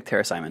would have picked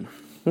Tara Simon.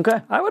 Okay.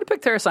 I would have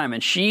picked Tara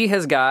Simon. She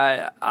has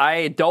got,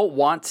 I don't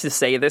want to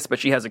say this, but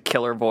she has a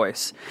killer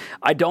voice.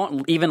 I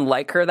don't even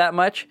like her that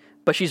much,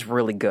 but she's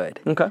really good.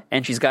 Okay.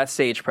 And she's got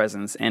stage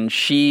presence, and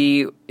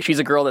she's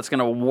a girl that's going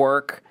to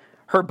work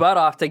her butt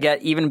off to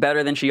get even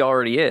better than she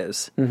already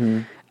is.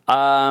 Mm-hmm.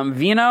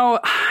 Vino,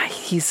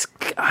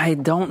 I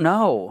don't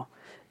know.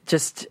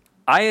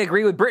 I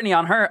agree with Brittany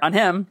on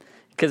him.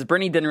 Because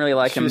Brittany didn't really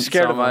like him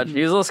so much.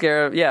 He was a little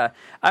scared. Yeah,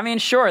 I mean,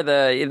 sure,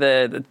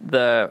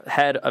 the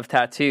head of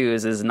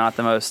tattoos is not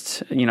the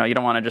most. You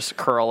don't want to just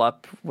curl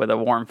up with a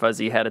warm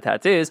fuzzy head of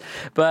tattoos.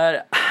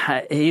 But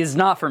he's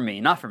not for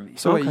me. Not for me.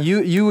 So wait,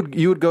 you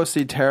would go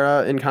see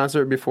Tara in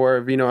concert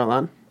before Vino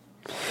Alan?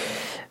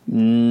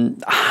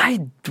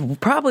 I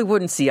probably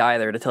wouldn't see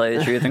either, to tell you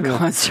the truth, in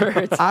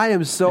concerts. I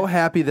am so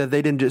happy that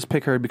they didn't just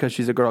pick her because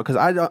she's a girl, because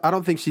I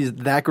don't think she's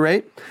that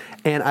great,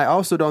 and I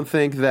also don't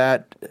think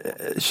that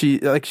she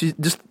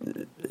gets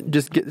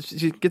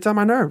on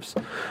my nerves.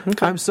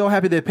 Okay. I'm so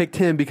happy they picked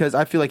him because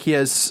I feel like he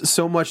has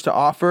so much to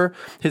offer.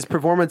 His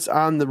performance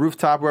on the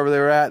rooftop, wherever they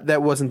were at,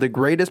 that wasn't the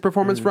greatest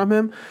performance from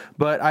him,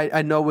 but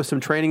I know with some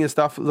training and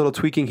stuff, a little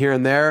tweaking here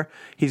and there,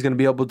 he's going to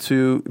be able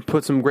to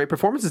put some great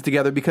performances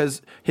together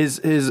because his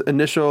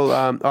initial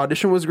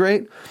audition was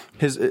great.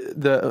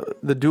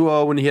 The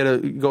duo when he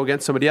had to go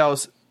against somebody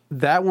else,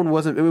 that one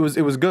wasn't.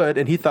 It was good,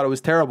 and he thought it was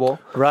terrible.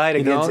 Right,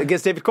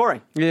 against David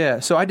Corey. Yeah,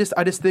 so I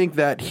just think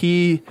that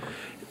he.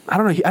 I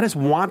don't know. I just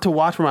want to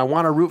watch him. I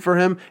want to root for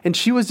him. And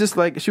she was just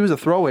like, she was a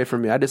throwaway for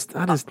me.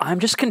 I'm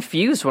just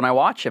confused when I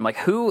watch him. Like,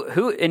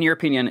 who in your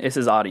opinion is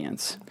his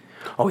audience?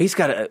 Oh, he's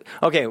got a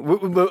okay.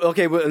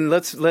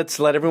 Let's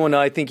let everyone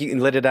know. I think you can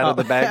let it out of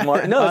the bag,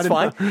 Mark. No, it's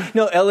fine.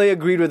 No, LA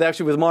agreed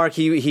with Mark.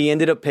 He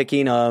ended up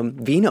picking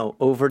Vino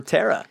over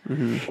Tara,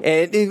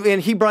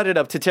 and he brought it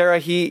up to Tara.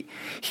 He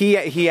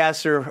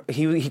asked her.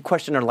 He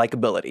questioned her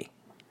likability.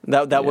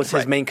 That was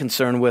his main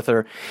concern with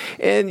her,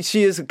 and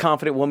she is a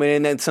confident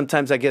woman. And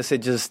sometimes I guess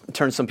it just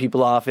turns some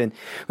people off. And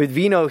with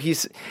Vino, he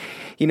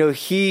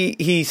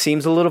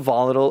seems a little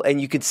volatile, and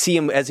you could see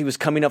him as he was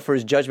coming up for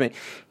his judgment.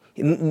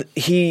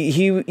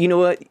 He you know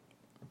what?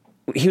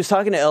 He was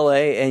talking to LA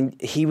and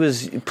he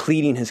was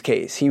pleading his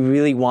case. He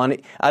really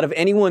wanted, out of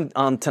anyone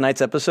on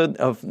tonight's episode,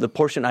 of the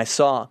portion I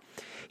saw,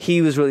 he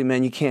was really,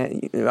 man, you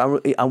can't,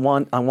 I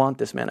want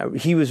this, man.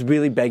 He was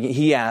really begging.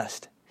 He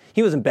asked.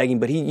 He wasn't begging,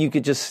 but you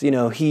could just,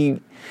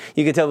 you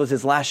could tell it was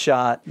his last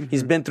shot. Mm-hmm.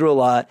 He's been through a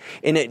lot,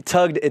 and it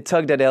tugged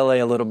at LA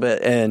a little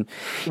bit. And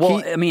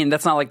I mean,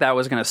 that's not like that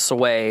was going to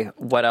sway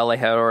what LA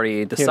had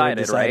already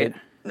decided, right?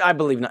 I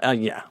believe not.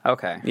 Yeah.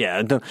 Okay.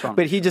 Yeah.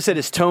 But he just said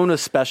his tone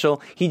was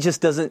special. He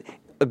just doesn't.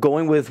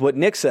 Going with what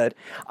Nick said,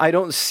 I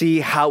don't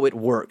see how it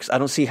works. I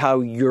don't see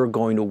how you're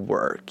going to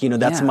work.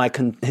 That's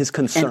his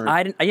concern.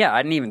 And I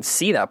didn't even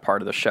see that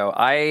part of the show.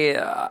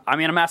 I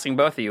mean, I'm asking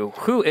both of you,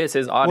 who is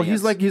his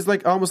audience? Well, he's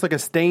like almost like a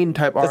Staind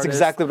type artist. That's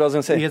exactly what I was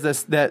going to say. He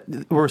has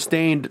where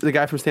Staind, the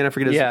guy from Staind, I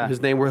forget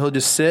his name, where he'll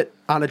just sit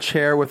on a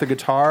chair with a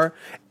guitar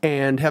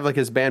and have like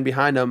his band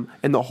behind him,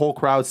 and the whole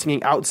crowd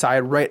singing outside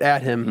right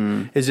at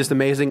him is just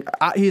amazing.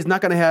 He's not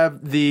going to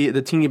have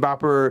the teeny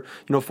bopper,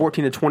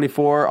 14 to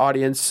 24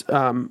 audience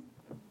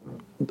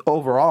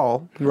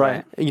overall,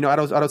 right? I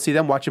don't see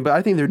them watching, but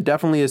I think there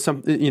definitely is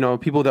some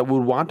people that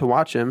would want to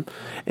watch him.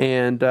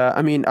 And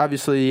I mean,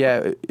 obviously,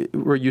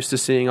 we're used to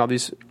seeing all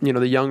these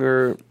the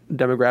younger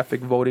demographic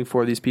voting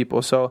for these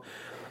people, so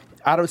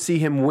I don't see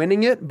him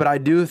winning it, but I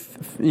do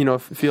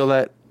feel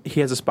that he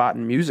has a spot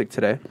in music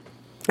today.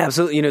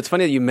 Absolutely. It's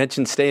funny that you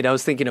mentioned Staind. I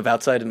was thinking of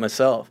Outside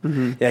myself.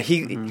 Mm-hmm. Yeah,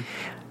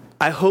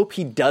 I hope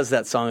he does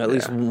that song at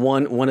least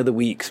one of the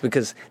weeks,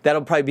 because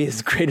that'll probably be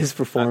his greatest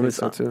performance.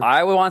 I think so too.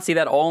 I would want to see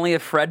that only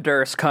if Fred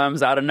Durst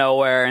comes out of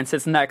nowhere and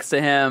sits next to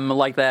him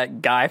like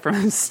that guy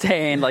from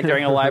Staind, like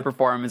during a live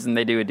performance, and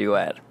they do a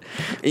duet.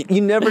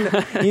 You never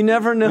know. You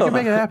never know. We can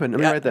make it happen. Let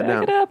me write that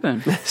down. It could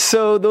happen.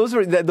 So those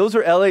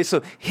were LA.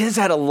 So his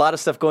had a lot of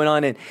stuff going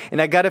on,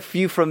 and I got a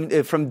few from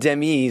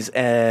Demis,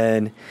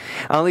 and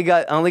I only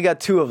got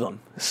 2 of them.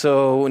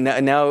 So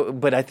now,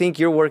 but I think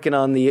you're working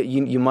on the.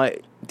 You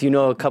might. Do you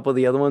know a couple of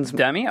the other ones?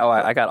 Demi? Oh,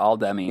 I got all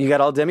Demi. You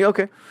got all Demi?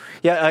 Okay.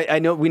 Yeah, I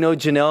know. We know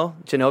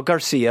Janelle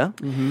Garcia.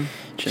 Mm-hmm.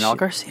 Janelle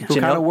Garcia. Who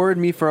kind of worried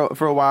me for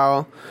a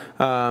while.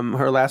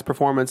 Her last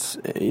performance,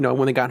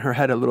 when they got in her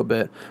head a little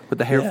bit with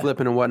the hair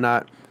flipping and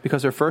whatnot,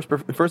 because her first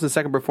and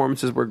second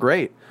performances were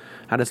great.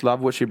 I just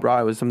loved what she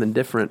brought. It was something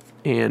different,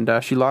 and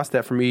she lost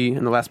that for me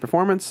in the last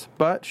performance,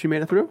 but she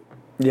made it through.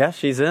 Yeah,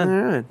 she's in.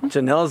 All right.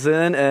 Janelle's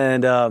in,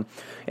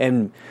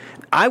 and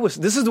I was.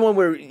 This is the one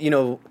where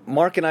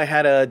Mark and I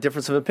had a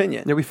difference of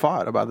opinion. Yeah, we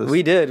fought about this.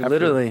 We did,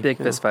 literally. Big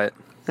fist fight.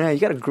 Yeah, you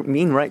got a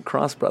mean right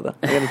cross, brother.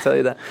 I got to tell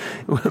you that.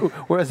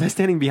 Where was I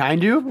standing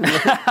behind you?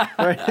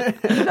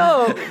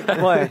 No.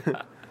 Why?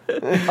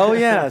 Oh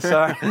yeah,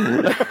 sorry.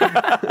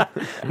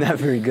 Not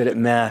very good at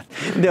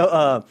math.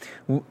 No,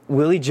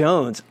 Willie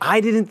Jones.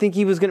 I didn't think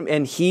he was gonna,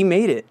 and he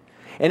made it.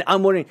 And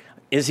I'm wondering,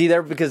 is he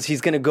there because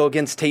he's gonna go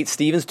against Tate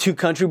Stevens, 2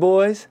 country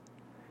boys?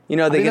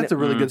 I think that's a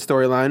really good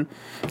storyline.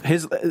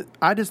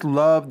 I just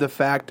love the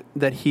fact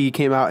that he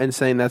came out and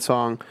sang that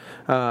song.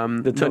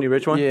 The Tony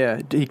Rich one?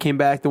 Yeah, he came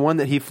back. The one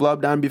that he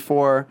flubbed on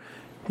before,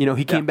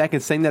 he came back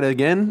and sang that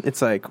again.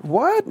 It's like,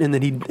 what? And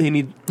then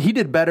he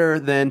did better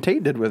than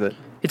Tate did with it.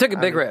 He took a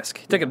big risk.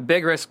 He took a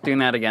big risk doing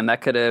that again.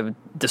 That could have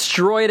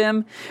destroyed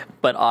him,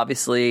 but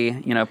obviously,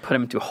 put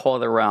him into a whole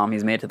other realm.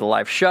 He's made it to the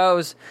live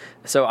shows.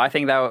 So I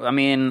think that,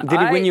 Did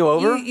he win you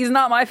over? He's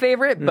not my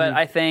favorite, but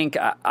I think,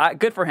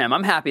 good for him.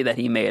 I'm happy that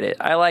he made it.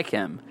 I like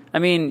him.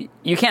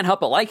 You can't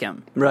help but like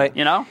him. Right.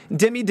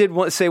 Demi did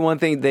say one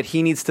thing, that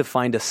he needs to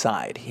find a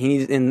side.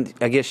 And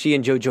I guess she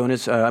and Joe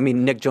Jonas,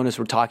 Nick Jonas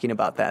were talking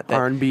about that.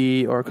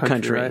 R&B or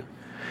country. Right?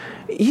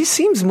 He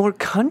seems more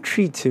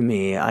country to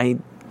me.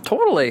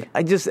 Totally.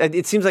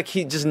 It seems like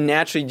he just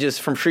naturally,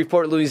 just from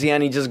Shreveport,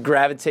 Louisiana, he just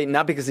gravitates,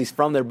 not because he's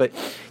from there, but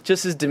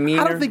just his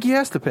demeanor. I don't think he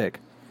has to pick.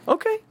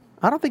 Okay.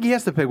 I don't think he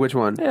has to pick which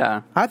one.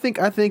 Yeah. I think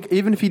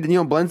even if he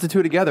blends the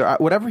two together,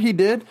 whatever he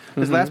did,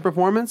 his last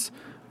performance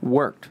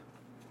worked.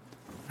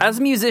 As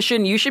a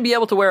musician, you should be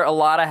able to wear a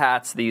lot of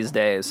hats these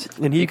days.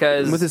 And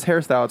with his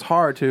hairstyle, it's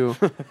hard to.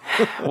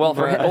 Well,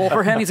 for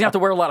him, he's gonna have to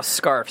wear a lot of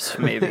scarves,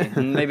 maybe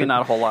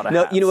not a whole lot of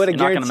hats. You know what? You're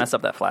not gonna mess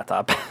up that flat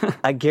top.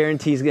 I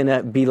guarantee he's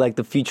gonna be like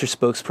the future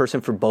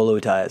spokesperson for bolo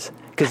ties,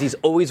 because he's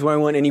always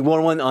wearing one, and he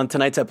wore one on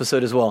tonight's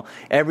episode as well.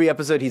 Every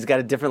episode, he's got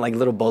a different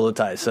little bolo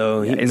tie.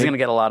 So he's gonna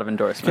get a lot of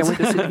endorsements.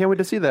 Can't wait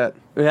to see that.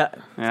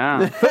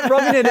 Yeah. Quit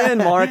rubbing it in,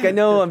 Mark. I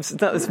know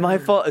it's my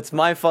fault. It's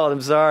my fault. I'm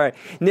sorry,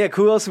 Nick.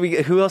 Who else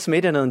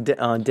made it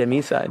on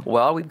Demi's side?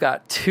 Well, we've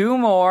got 2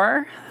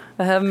 more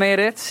that have made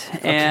it,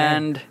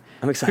 and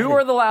I'm excited. Who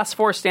are the last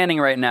 4 standing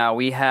right now?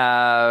 We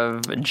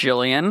have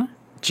Jillian,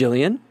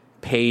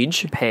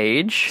 Paige,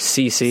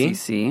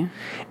 Cece,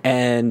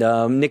 and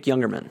Nick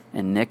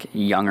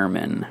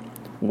Youngerman.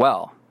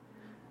 Well,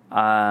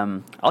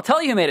 I'll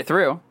tell you who made it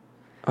through.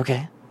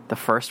 Okay. The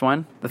first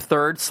one, the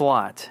 3rd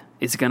slot,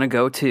 is going to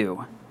go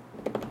to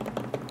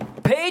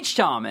Paige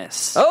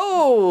Thomas.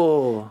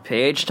 Oh!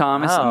 Paige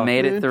Thomas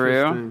made it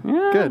through.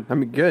 Yeah.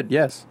 Good. Good,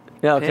 yes.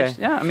 Yeah, okay.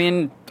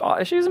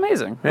 Paige, she was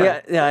amazing.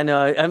 Yeah, I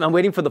know. I'm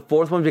waiting for the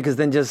 4th one, because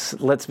then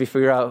just lets me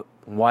figure out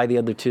why the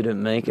other 2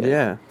 didn't make it.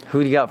 Yeah.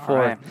 Who do you got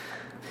for?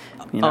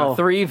 Right.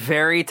 3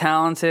 very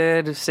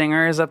talented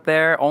singers up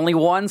there. Only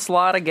 1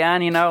 slot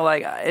again.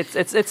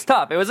 It's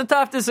tough. It was a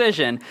tough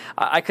decision.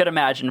 I could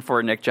imagine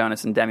for Nick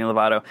Jonas and Demi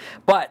Lovato,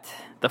 but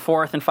the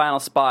 4th and final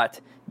spot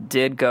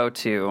did go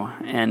to,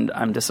 and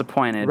I'm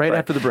disappointed. Right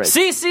after the break.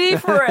 CC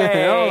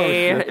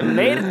Frey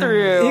made it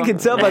through. You can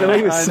tell by the way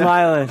he was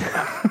smiling.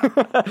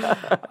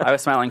 I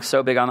was smiling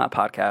so big on that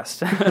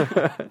podcast.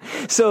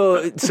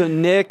 So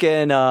Nick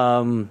and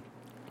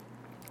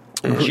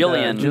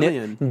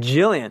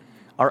Jillian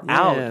are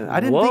out. I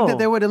didn't think that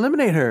they would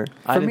eliminate her.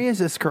 For me, it's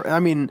just.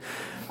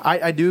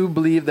 I do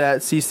believe that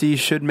CC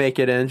should make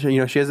it in.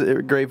 She has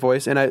a great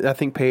voice, and I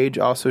think Paige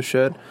also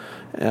should,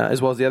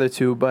 as well as the other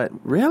 2. But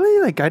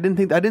really, I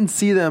didn't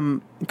see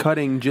them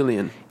cutting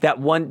Jillian. That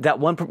one,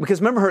 because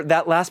remember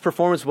that last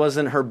performance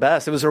wasn't her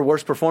best. It was her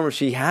worst performance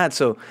she had.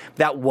 So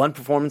that one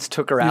performance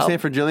took her out. You saying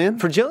for Jillian?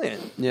 For Jillian.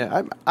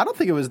 Yeah, I don't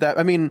think it was that.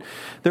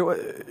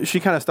 She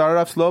kind of started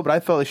off slow, but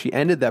I felt like she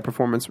ended that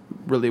performance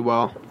really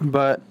well.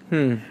 But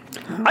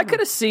I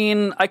could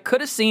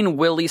have seen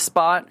Willie's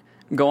spot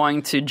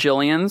going to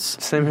Jillian's.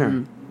 Same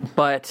here.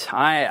 But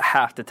I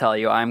have to tell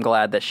you, I'm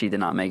glad that she did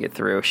not make it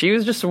through. She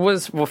was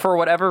for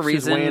whatever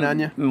reason, weighing on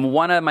you?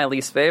 One of my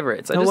least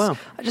favorites. I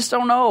just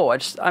don't know.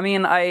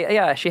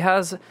 She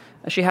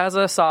has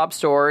a sob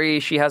story.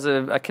 She has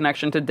a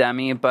connection to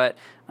Demi, but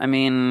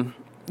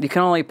you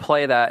can only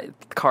play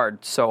that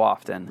card so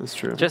often. That's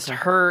true. Just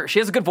she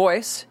has a good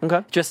voice.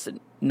 Okay. Just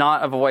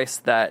not a voice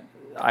that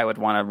I would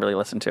want to really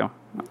listen to.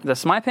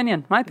 That's my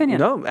opinion.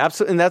 No,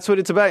 absolutely, and that's what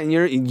it's about. And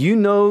you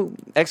know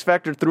X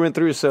Factor through and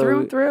through. So Through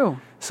and through.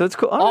 So it's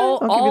cool. All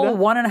right, I'll give you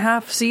that.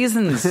 1.5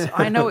 seasons.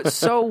 I know it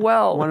so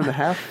well.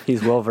 1.5.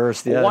 He's well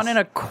versed. Yes.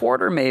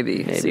 1.25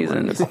 maybe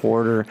seasons.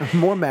 1.25.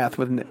 More math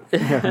with Nick.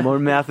 Yeah, more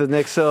math with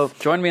Nick. So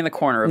join me in the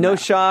corner. Of no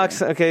math.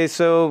 shocks. Okay,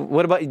 so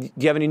what about? Do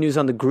you have any news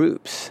on the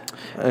groups?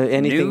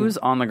 Anything? News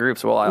on the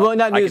groups? Well,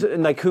 not news.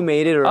 Like who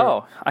made it?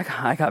 Or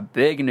I got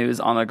big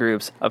news on the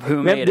groups of who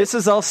Man, made this it.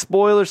 is all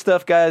spoiler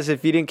stuff, guys.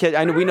 If you didn't catch,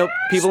 I know we know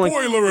people.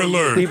 Spoiler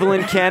alert! People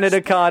in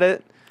Canada caught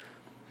it.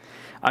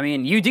 I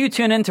mean, you do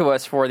tune into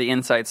us for the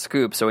inside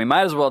scoop, so we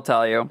might as well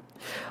tell you.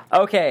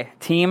 Okay,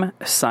 Team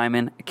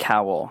Simon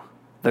Cowell,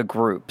 the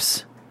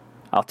groups.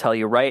 I'll tell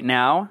you right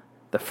now,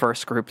 the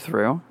first group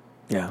through.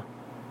 Yeah.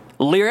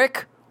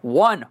 Lyric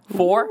 1,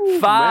 4,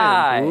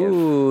 5.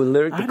 Ooh,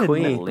 Lyric the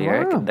Queen.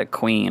 Lyric the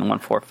Queen 1,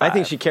 4, 5. I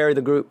think she carried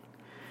the group.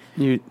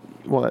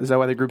 Well, is that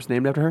why the group's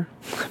named after her?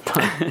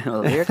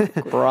 Lyric.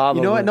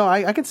 Probably. You know what? No,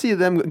 I can see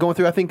them going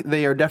through. I think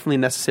they are definitely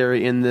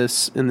necessary in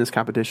this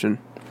competition.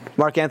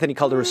 Mark Anthony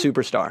called her a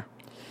superstar.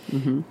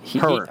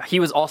 He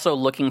was also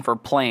looking for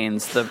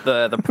planes.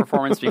 The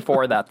performance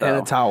before that, though. And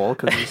a towel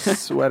because he's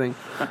sweating.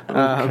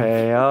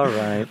 Okay, all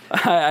right.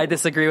 I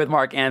disagree with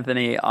Mark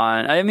Anthony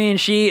on. I mean,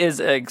 she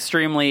is an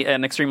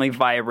extremely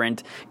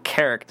vibrant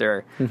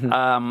character.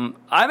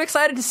 I'm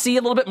excited to see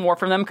a little bit more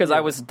from them because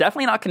I was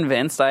definitely not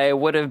convinced. I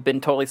would have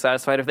been totally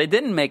satisfied if they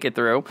didn't make it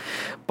through.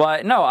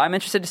 But no, I'm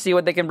interested to see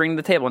what they can bring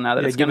to the table now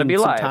that it's going to be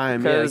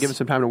live. Give them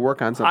some time to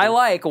work on something. I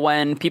like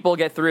when people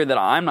get through that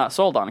I'm not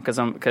sold on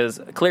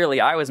because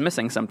clearly I was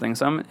missing something.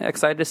 So I'm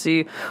excited to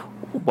see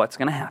what's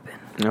going to happen.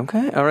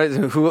 Okay, all right.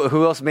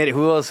 Who else made it?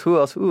 Who else?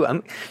 Ooh,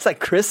 it's like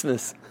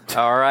Christmas.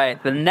 All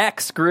right, the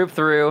next group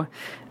through.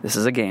 This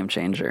is a game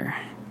changer.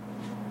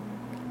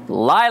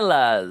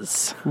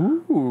 Lila's.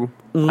 Ooh,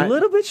 A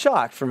little bit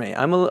shocked for me.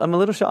 I'm a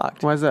little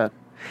shocked. Why is that?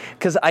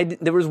 Because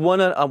there was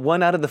one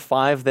out of the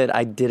 5 that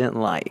I didn't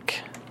like,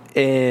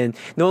 and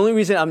the only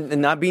reason I'm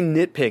not being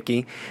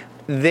nitpicky.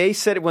 They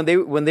said when they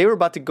were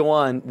about to go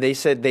on, they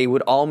said they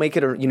would all make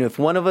it. Or if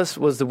one of us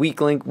was the weak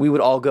link, we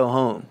would all go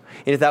home.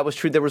 And if that was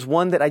true, there was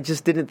one that I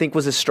just didn't think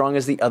was as strong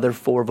as the other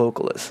 4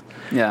 vocalists.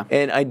 Yeah,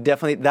 and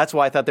that's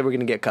why I thought they were going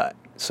to get cut.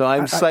 So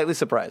I'm slightly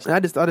surprised. I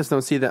just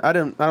don't see that. I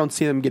don't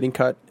see them getting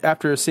cut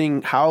after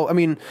seeing how. I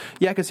mean,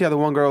 I can see how the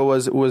one girl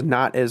was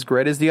not as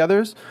great as the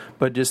others,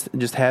 but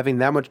just having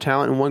that much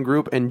talent in one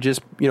group and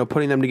just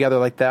putting them together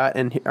like that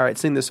and all right,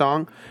 sing the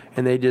song,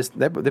 and they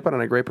put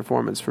on a great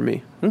performance for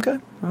me. Okay,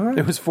 all right.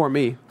 It was for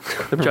me.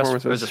 The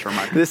performance was just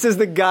remarkable. This is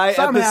the guy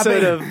So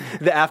episode of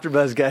the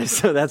AfterBuzz guys,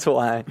 so that's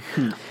why.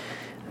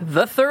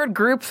 The third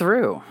group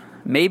through.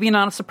 Maybe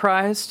not a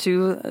surprise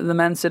to the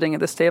men sitting at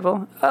this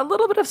table. A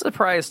little bit of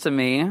surprise to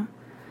me.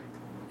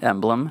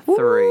 Emblem 3.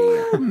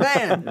 Ooh,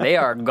 man. They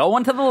are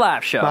going to the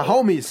live show. My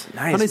homies.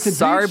 Nice. Huntington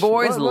Sorry, Beach.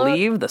 boys, What?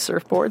 leave the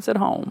surfboards at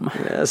home.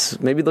 Yes,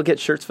 maybe they'll get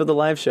shirts for the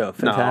live show.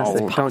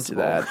 Fantastic. No, don't do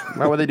that.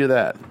 Why would they do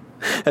that?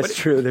 That's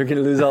true. They're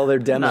going to lose all their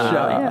demos.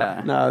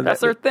 Yeah, No, that's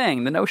their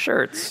thing. The no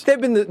shirts.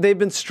 They've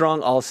been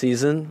strong all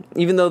season,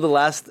 even though the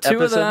last 2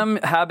 episode, of them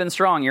have been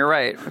strong. You're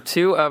right.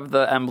 2 of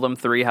the Emblem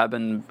 3 have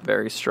been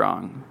very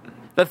strong.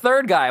 The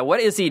third guy, what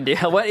is he doing?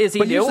 What is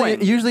he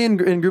doing? Usually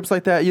in groups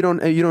like that, you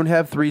don't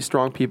have 3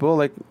 strong people.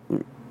 Like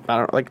I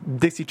don't like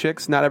Dixie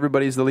Chicks. Not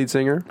everybody's the lead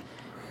singer.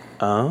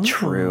 Oh,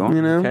 true.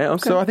 Okay.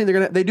 So I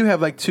think they do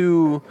have like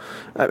 2.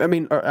 I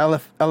mean, or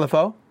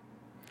LFO.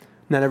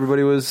 Not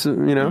everybody was,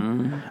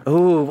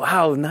 Oh,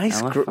 wow,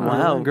 nice.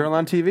 Wow, girl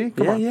on TV.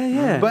 Come on.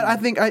 Yeah. But I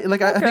think I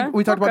think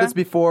we talked about this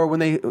before when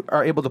they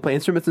are able to play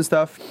instruments and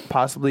stuff.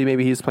 Possibly,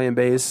 maybe he's playing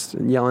bass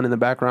and yelling in the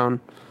background.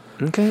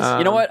 Okay.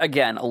 You know what?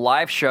 Again,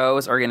 live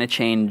shows are going to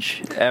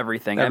change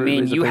everything. I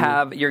mean, you're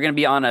going to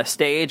be on a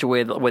stage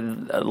with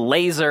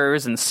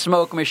lasers and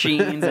smoke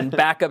machines and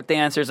backup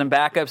dancers and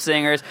backup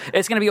singers.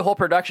 It's going to be a whole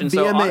production.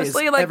 So VMAs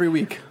honestly, every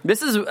week.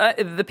 This is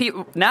the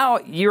people. Now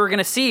you're going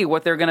to see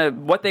what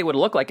they would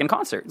look like in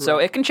concert. So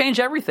it can change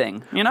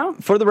everything.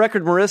 For the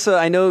record, Marissa,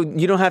 I know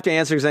you don't have to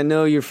answer because I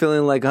know you're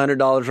feeling like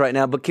 $100 right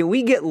now. But can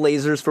we get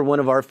lasers for one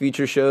of our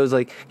future shows?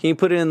 Like, can you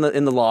put it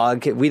in the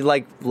log? We'd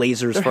like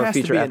lasers for a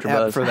future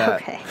AfterBuzz. For that.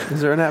 Okay.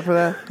 Is there an app for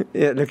that?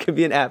 Yeah, there could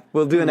be an app.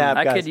 We'll do an app,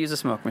 I guys. could use a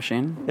smoke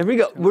machine. There we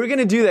go. We're going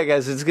to do that,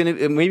 guys. It's going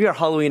to maybe our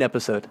Halloween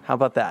episode. How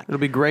about that? It'll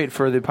be great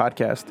for the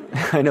podcast.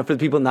 I know, for the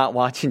people not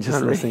watching,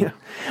 just listening.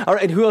 All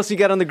right, and who else you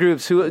got on the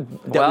groups that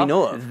we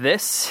know of?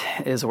 This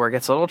is where it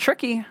gets a little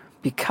tricky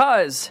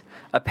because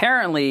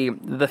apparently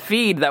the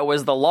feed that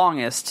was the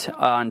longest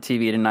on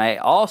TV tonight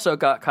also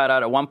got cut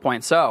out at one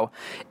point. So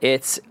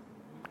it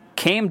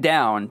came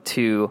down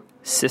to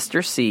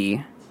Sister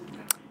C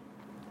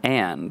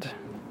and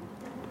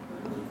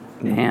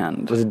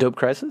Was it Dope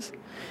Crisis?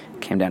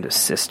 came down to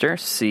Sister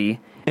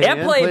C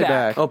and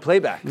Playback. Oh,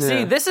 Playback.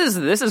 See, this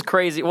is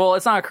crazy. Well,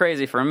 it's not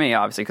crazy for me,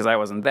 obviously, because I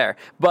wasn't there.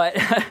 But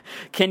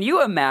can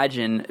you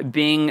imagine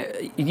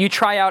you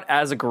try out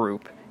as a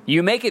group,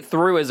 You make it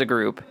through as a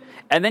group,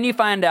 and then you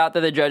find out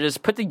that the judges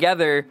put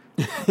together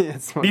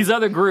these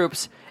other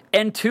groups,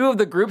 and 2 of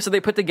the groups that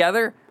they put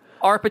together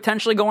are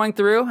potentially going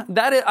through.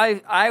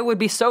 I would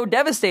be so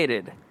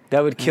devastated.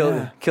 That would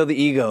kill the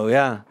ego.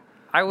 Yeah.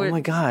 I would. Oh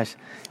my gosh.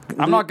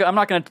 I'm not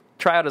going to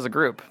try out as a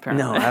group.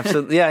 Apparently. No,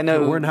 absolutely. Yeah, I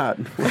know. We're not.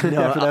 No,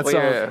 After that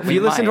song. if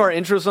you listen to our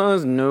intro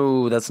songs,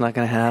 no, that's not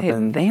going to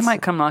happen. Hey, they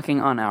might come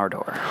knocking on our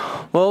door.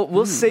 Well,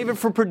 we'll save it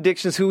for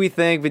predictions, who we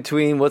think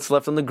between what's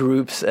left on the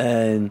groups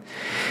and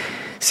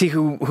see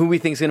who we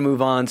think is going to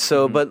move on.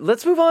 So, but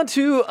let's move on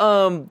to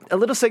a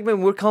little segment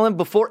we're calling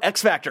Before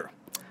X Factor.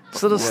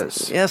 It's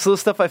little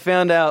stuff I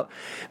found out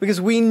because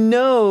we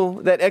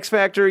know that X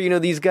Factor,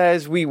 these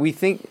guys, we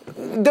think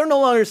they're no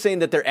longer saying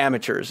that they're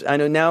amateurs. I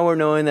know now we're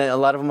knowing that a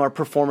lot of them are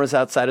performers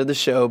outside of the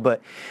show,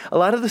 but a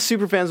lot of the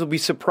super fans will be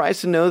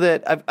surprised to know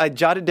that I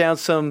jotted down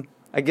some,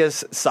 I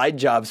guess, side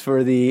jobs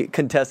for the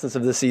contestants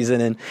of the season.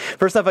 And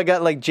first off, I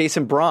got like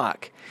Jason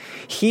Brock.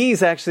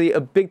 He's actually a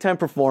big-time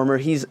performer.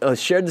 He's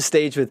shared the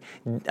stage with,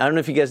 I don't know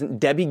if you guys know,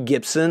 Debbie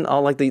Gibson,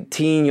 all like the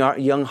teen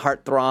young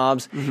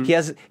heartthrobs. Mm-hmm.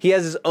 He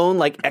has his own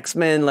like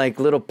X-Men like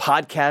little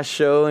podcast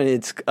show, and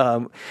it's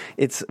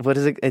what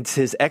is it? It's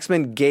his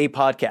X-Men gay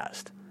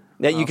podcast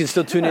that you can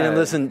still tune in and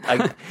listen.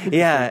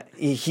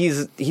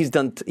 He's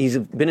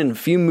been in a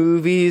few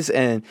movies,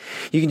 and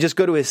you can just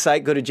go to his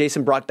site, go to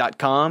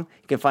jasonbrock.com.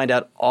 You can find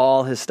out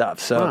all his stuff.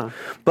 So,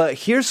 but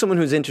here's someone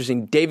who's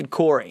interesting, David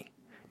Corey.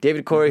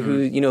 David Corey,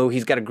 who,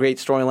 he's got a great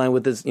storyline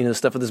with his,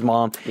 stuff with his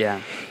mom. Yeah.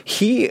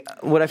 He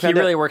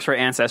really works for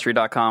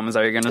Ancestry.com, is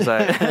that what you're going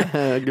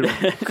to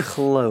say?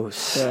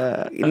 Close.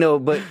 No,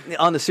 but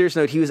on the serious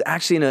note, he was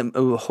actually in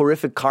a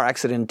horrific car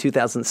accident in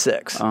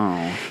 2006.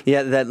 Oh.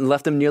 Yeah, that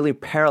left him nearly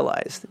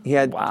paralyzed. He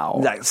had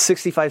like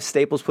 65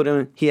 staples put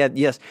in. He had,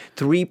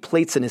 3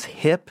 plates in his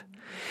hip.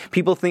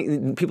 People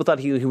thought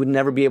he would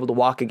never be able to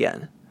walk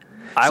again.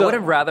 I would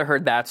have rather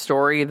heard that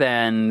story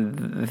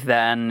than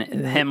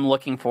him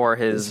looking for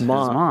his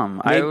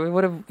mom. I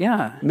would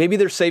have, Maybe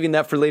they're saving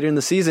that for later in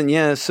the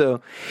season, so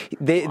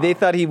they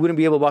thought he wouldn't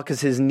be able to walk because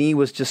his knee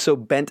was just so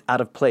bent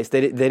out of place. They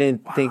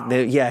didn't think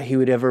that, he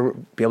would ever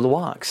be able to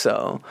walk.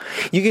 So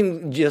you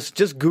can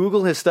just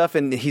Google his stuff,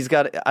 and he's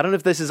got, I don't know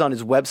if this is on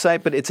his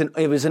website, but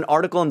it was an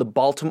article in the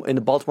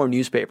Baltimore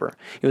newspaper.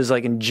 It was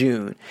like in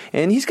June.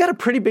 And he's got a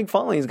pretty big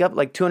following. He's got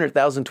like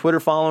 200,000 Twitter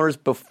followers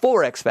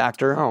before X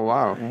Factor. Oh,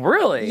 wow.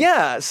 Really?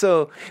 Yeah,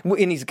 so,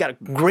 and he's got a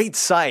great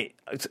site.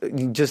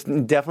 Just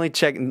definitely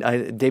check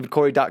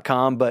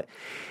davidcorey.com. But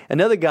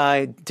another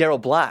guy,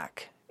 Daryl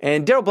Black.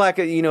 And Daryl Black,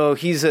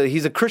 he's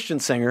a Christian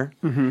singer.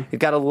 Mm-hmm. He's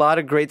got a lot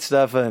of great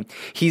stuff.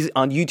 He's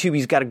on YouTube.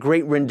 He's got a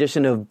great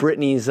rendition of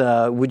Britney's,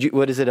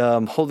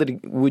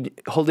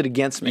 Hold It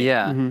Against Me.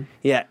 Yeah. Mm-hmm.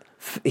 Yeah.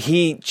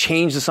 He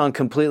changed the song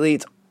completely.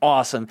 It's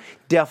awesome.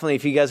 Definitely,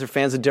 if you guys are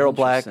fans of Daryl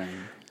Black,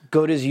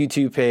 go to his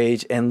YouTube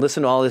page and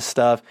listen to all this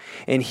stuff.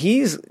 And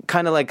he's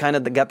kind of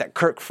got that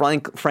Kirk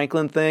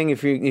Franklin thing.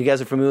 If you guys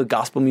are familiar with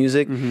gospel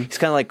music, he's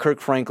kind of like Kirk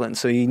Franklin.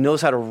 So he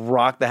knows how to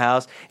rock the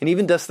house, and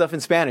even does stuff in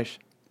Spanish.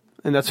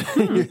 And that's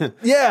that's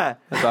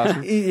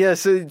awesome. Yeah,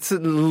 so it's a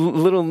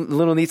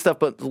little neat stuff.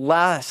 But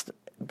last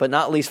but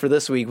not least for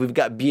this week, we've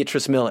got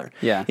Beatrice Miller.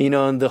 Yeah.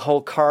 And the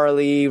whole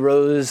Carly,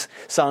 Rose,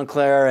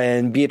 Sinclair,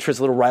 and Beatrice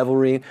little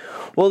rivalry.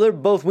 Well, they're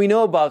both, we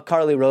know about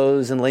Carly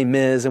Rose and Les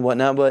Mis and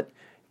whatnot, but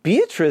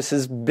Beatrice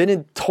has been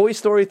in Toy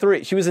Story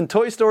 3. She was in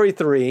Toy Story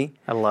 3.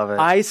 I love it.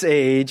 Ice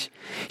Age.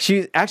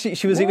 She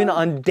was even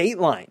on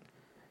Dateline.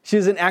 She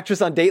was an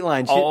actress on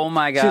Dateline. Oh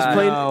my God!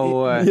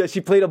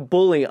 She played a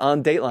bully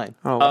on Dateline.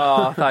 Oh,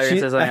 I thought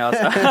you were going to say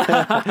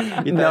something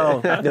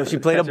else. No, she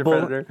played a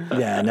bully.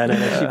 Yeah, no.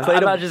 She played.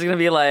 I thought she was going to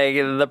be like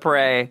The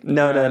Prey.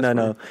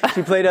 No.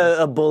 She played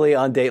a bully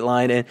on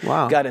Dateline and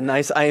got a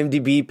nice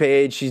IMDb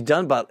page. She's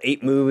done about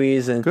 8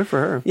 movies and good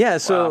for her. Yeah,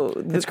 so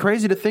it's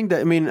crazy to think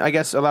that. I mean, I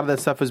guess a lot of that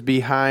stuff is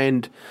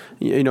behind,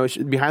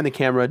 behind the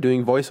camera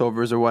doing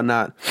voiceovers or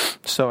whatnot.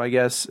 So I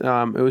guess it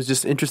was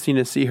just interesting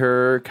to see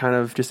her kind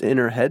of just in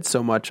her head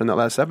so much on that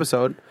last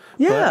episode.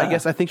 Yeah.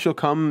 But I think she'll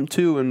come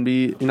to and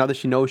be, now that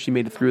she knows she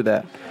made it through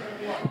that.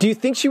 Do you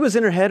think she was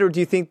in her head, or do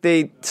you think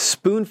they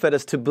spoon-fed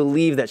us to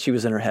believe that she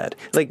was in her head?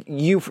 Like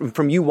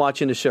from you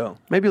watching the show?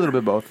 Maybe a little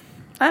bit both.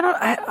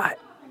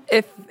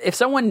 If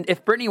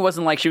Britney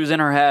wasn't like she was in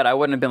her head, I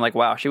wouldn't have been like,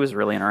 wow, she was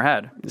really in her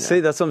head. Yeah. See,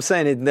 that's what I'm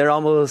saying. They're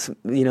almost,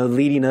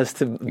 leading us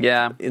to,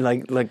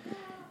 like.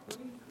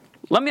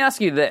 Let me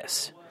ask you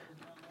this.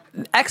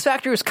 X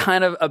Factor is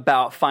kind of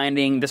about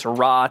finding this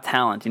raw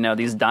talent,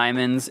 these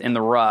diamonds in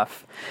the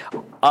rough.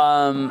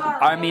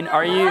 I mean,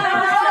 are you...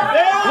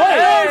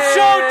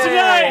 Show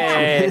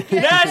tonight!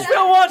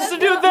 Nashville wants to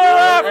do their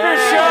after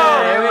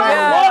show!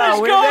 What is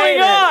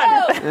going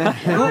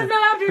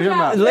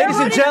on? Ladies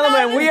and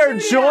gentlemen, we are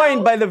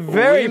joined by the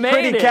very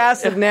pretty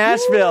cast of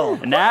Nashville.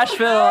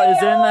 Nashville is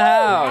in the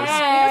house.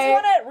 I just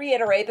want to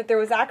reiterate that there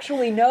was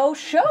actually no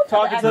show for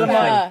Talking to the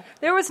mic.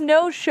 There was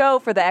no show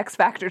for the X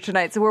Factor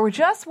tonight, so we're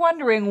just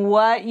wondering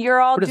what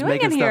you're all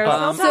doing in here.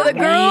 So the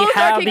girls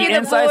are kicking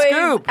the boys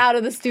scoop out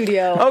of the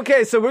studio.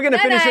 Okay, so we're going to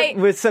finish Night-night.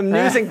 it with some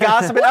news and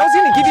gossip. And I was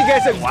going to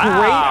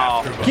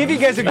give you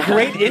guys a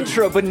great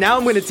intro, but now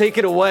I'm going to take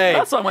it away.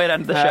 That's one way to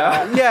end the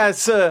show.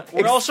 Yes.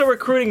 We're also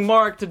recruiting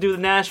Mark to do the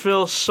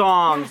Nashville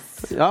song.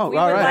 Oh, We all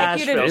would right. like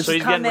you to Nashville, just so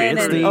he's come getting in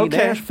ready. and... It's the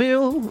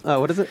Nashville.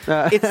 What is it?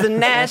 It's the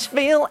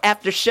Nashville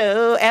after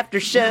show.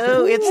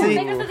 It's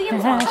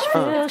the...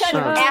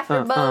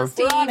 AfterBuzz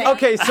TV.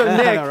 Okay, so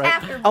Nick,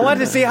 I wanted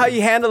to see how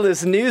you handle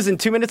this news in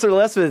 2 minutes or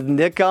less with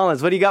Nick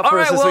Collins. What do you got All for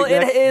right, us this well, week, it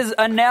Nick? is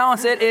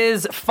announced, it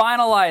is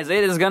finalized.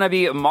 It is going to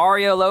be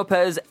Mario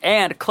Lopez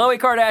and Khloe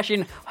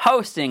Kardashian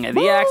hosting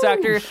the X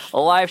Factor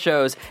live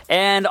shows.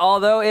 And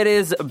although it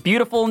is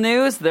beautiful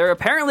news, they're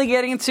apparently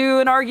getting into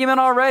an argument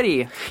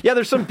already. Yeah,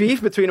 there's some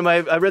beef between them.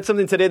 I read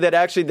something today that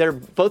actually they're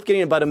both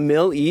getting about $1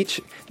 million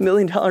each. $1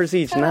 million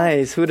each.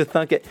 Nice. Who'd have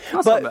thunk it?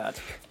 Not so bad.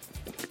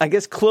 I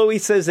guess Khloe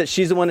says that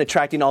she's the one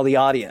attracting all the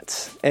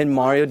audience, and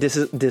Mario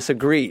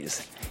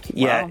disagrees.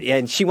 Yeah,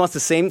 and she wants the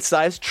same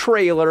size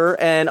trailer,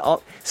 and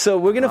all. So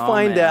we're gonna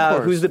find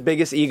out who's the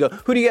biggest ego.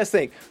 Who do you guys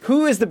think?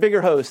 Who is the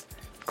bigger host?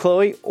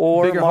 Khloe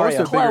or Bigger Mario?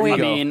 host or bigger I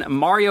ego? mean,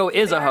 Mario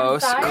is a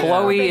host.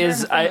 Khloe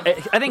is. I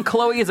think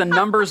Khloe is a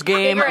numbers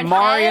game. Bigger in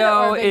Mario head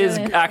or bigger is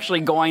in-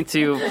 actually going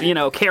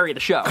to, carry the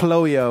show.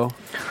 Chloe-o.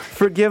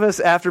 Forgive us,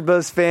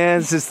 AfterBuzz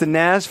fans. It's the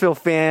Nashville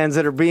fans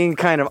that are being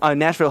kind of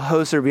Nashville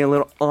hosts are being a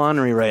little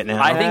ornery right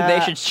now. I think they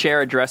should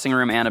share a dressing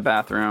room and a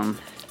bathroom.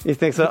 You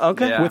think so?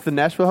 Okay. Yeah. With the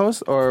Nashville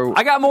host, or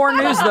I got more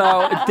news,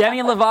 though.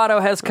 Demi Lovato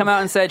has come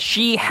out and said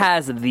she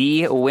has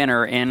the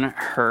winner in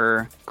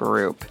her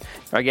group.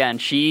 Again,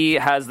 she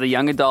has the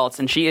young adults,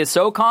 and she is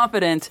so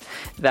confident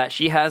that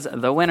she has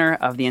the winner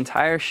of the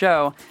entire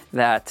show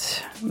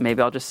that maybe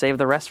I'll just save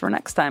the rest for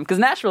next time, because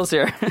Nashville's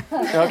here.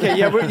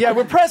 Okay,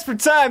 we're pressed for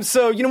time,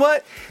 so you know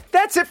what?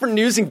 That's it for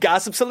news and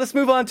gossip, so let's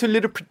move on to a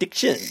little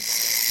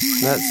predictions.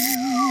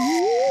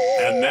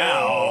 And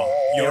now,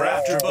 your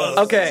AfterBuzz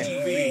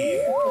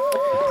TV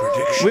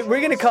prediction. We're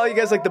going to call you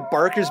guys like the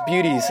Barker's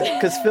Beauties,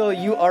 because Phil,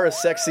 you are a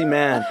sexy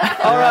man.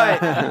 All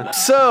right,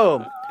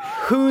 so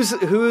who's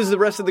the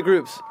rest of the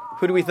groups?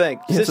 Who do we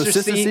think? Yeah, so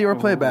Sister C or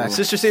Playback?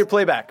 Sister C or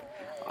Playback?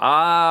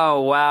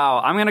 Oh,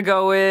 wow. I'm going to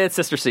go with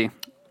Sister C.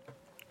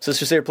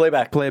 Sister C or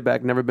Playback?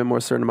 Playback. Never been more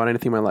certain about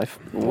anything in my life.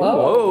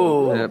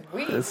 Whoa. Yep.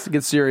 Let's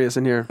get serious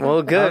in here.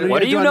 Well, good.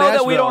 What do you know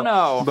that we don't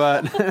know?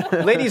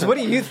 But Ladies, what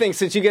do you think,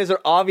 since you guys are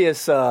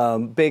obvious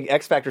big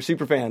X Factor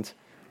super fans?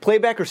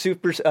 Playback or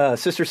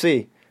Sister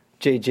C?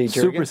 JJ Jurgen?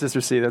 Super Sister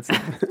C. That's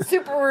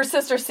Super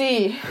Sister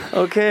C.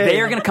 Okay.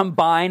 They are going to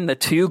combine the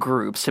two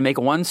groups to make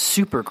one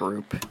super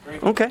group.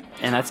 Okay.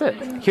 And that's it.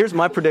 Here's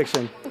my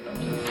prediction.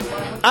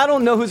 I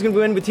don't know who's going to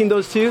win between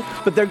those two,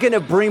 but they're going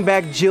to bring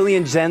back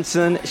Jillian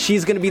Jensen.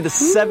 She's going to be the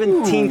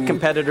 17th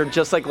competitor,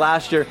 just like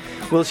last year.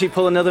 Will she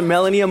pull another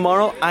Melanie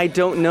Amaro? I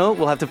don't know.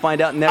 We'll have to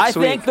find out next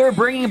week. I think they're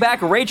bringing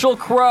back Rachel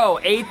Crow,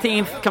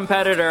 18th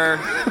competitor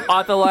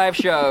at the live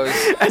shows.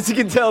 As you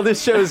can tell,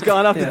 this show has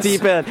gone off the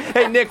deep end.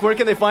 Hey, Nick, where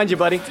can they find you,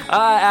 buddy?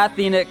 At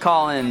the Nick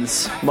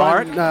Collins.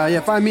 Mark?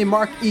 Find me,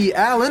 Mark E.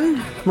 Allen.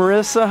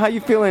 Marissa, how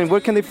you feeling? Where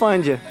can they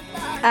find you?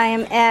 I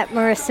am at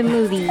Marissa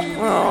Moody.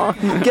 Oh,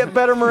 get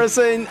better,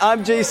 Marissa. And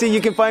I'm JC.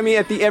 You can find me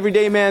at The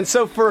Everyday Man.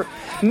 So for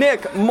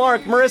Nick,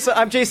 Mark, Marissa,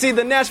 I'm JC,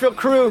 the Nashville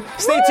crew.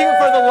 Stay tuned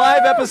for the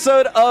live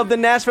episode of the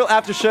Nashville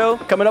After Show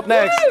coming up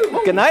next.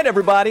 Good night,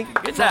 everybody.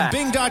 From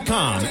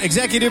Bing.com,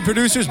 executive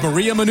producers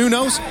Maria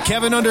Menounos,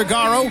 Kevin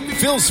Undergaro,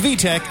 Phil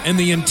Svitek, and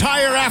the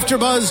entire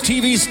AfterBuzz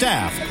TV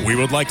staff. We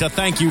would like to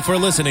thank you for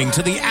listening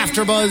to the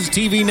AfterBuzz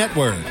TV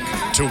network.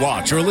 To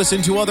watch or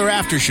listen to other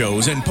after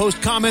shows and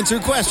post comments or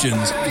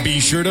questions,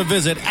 be sure to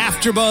visit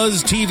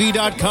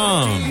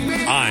AfterBuzzTV.com.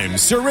 I'm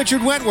Sir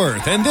Richard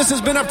Wentworth, and this has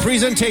been a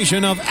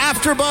presentation of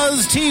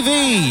AfterBuzz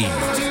TV.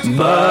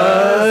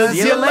 Buzz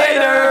you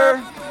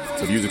later.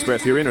 The views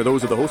expressed herein are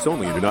those of the hosts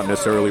only and do not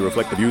necessarily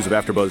reflect the views of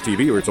AfterBuzz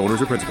TV or its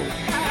owners or principals.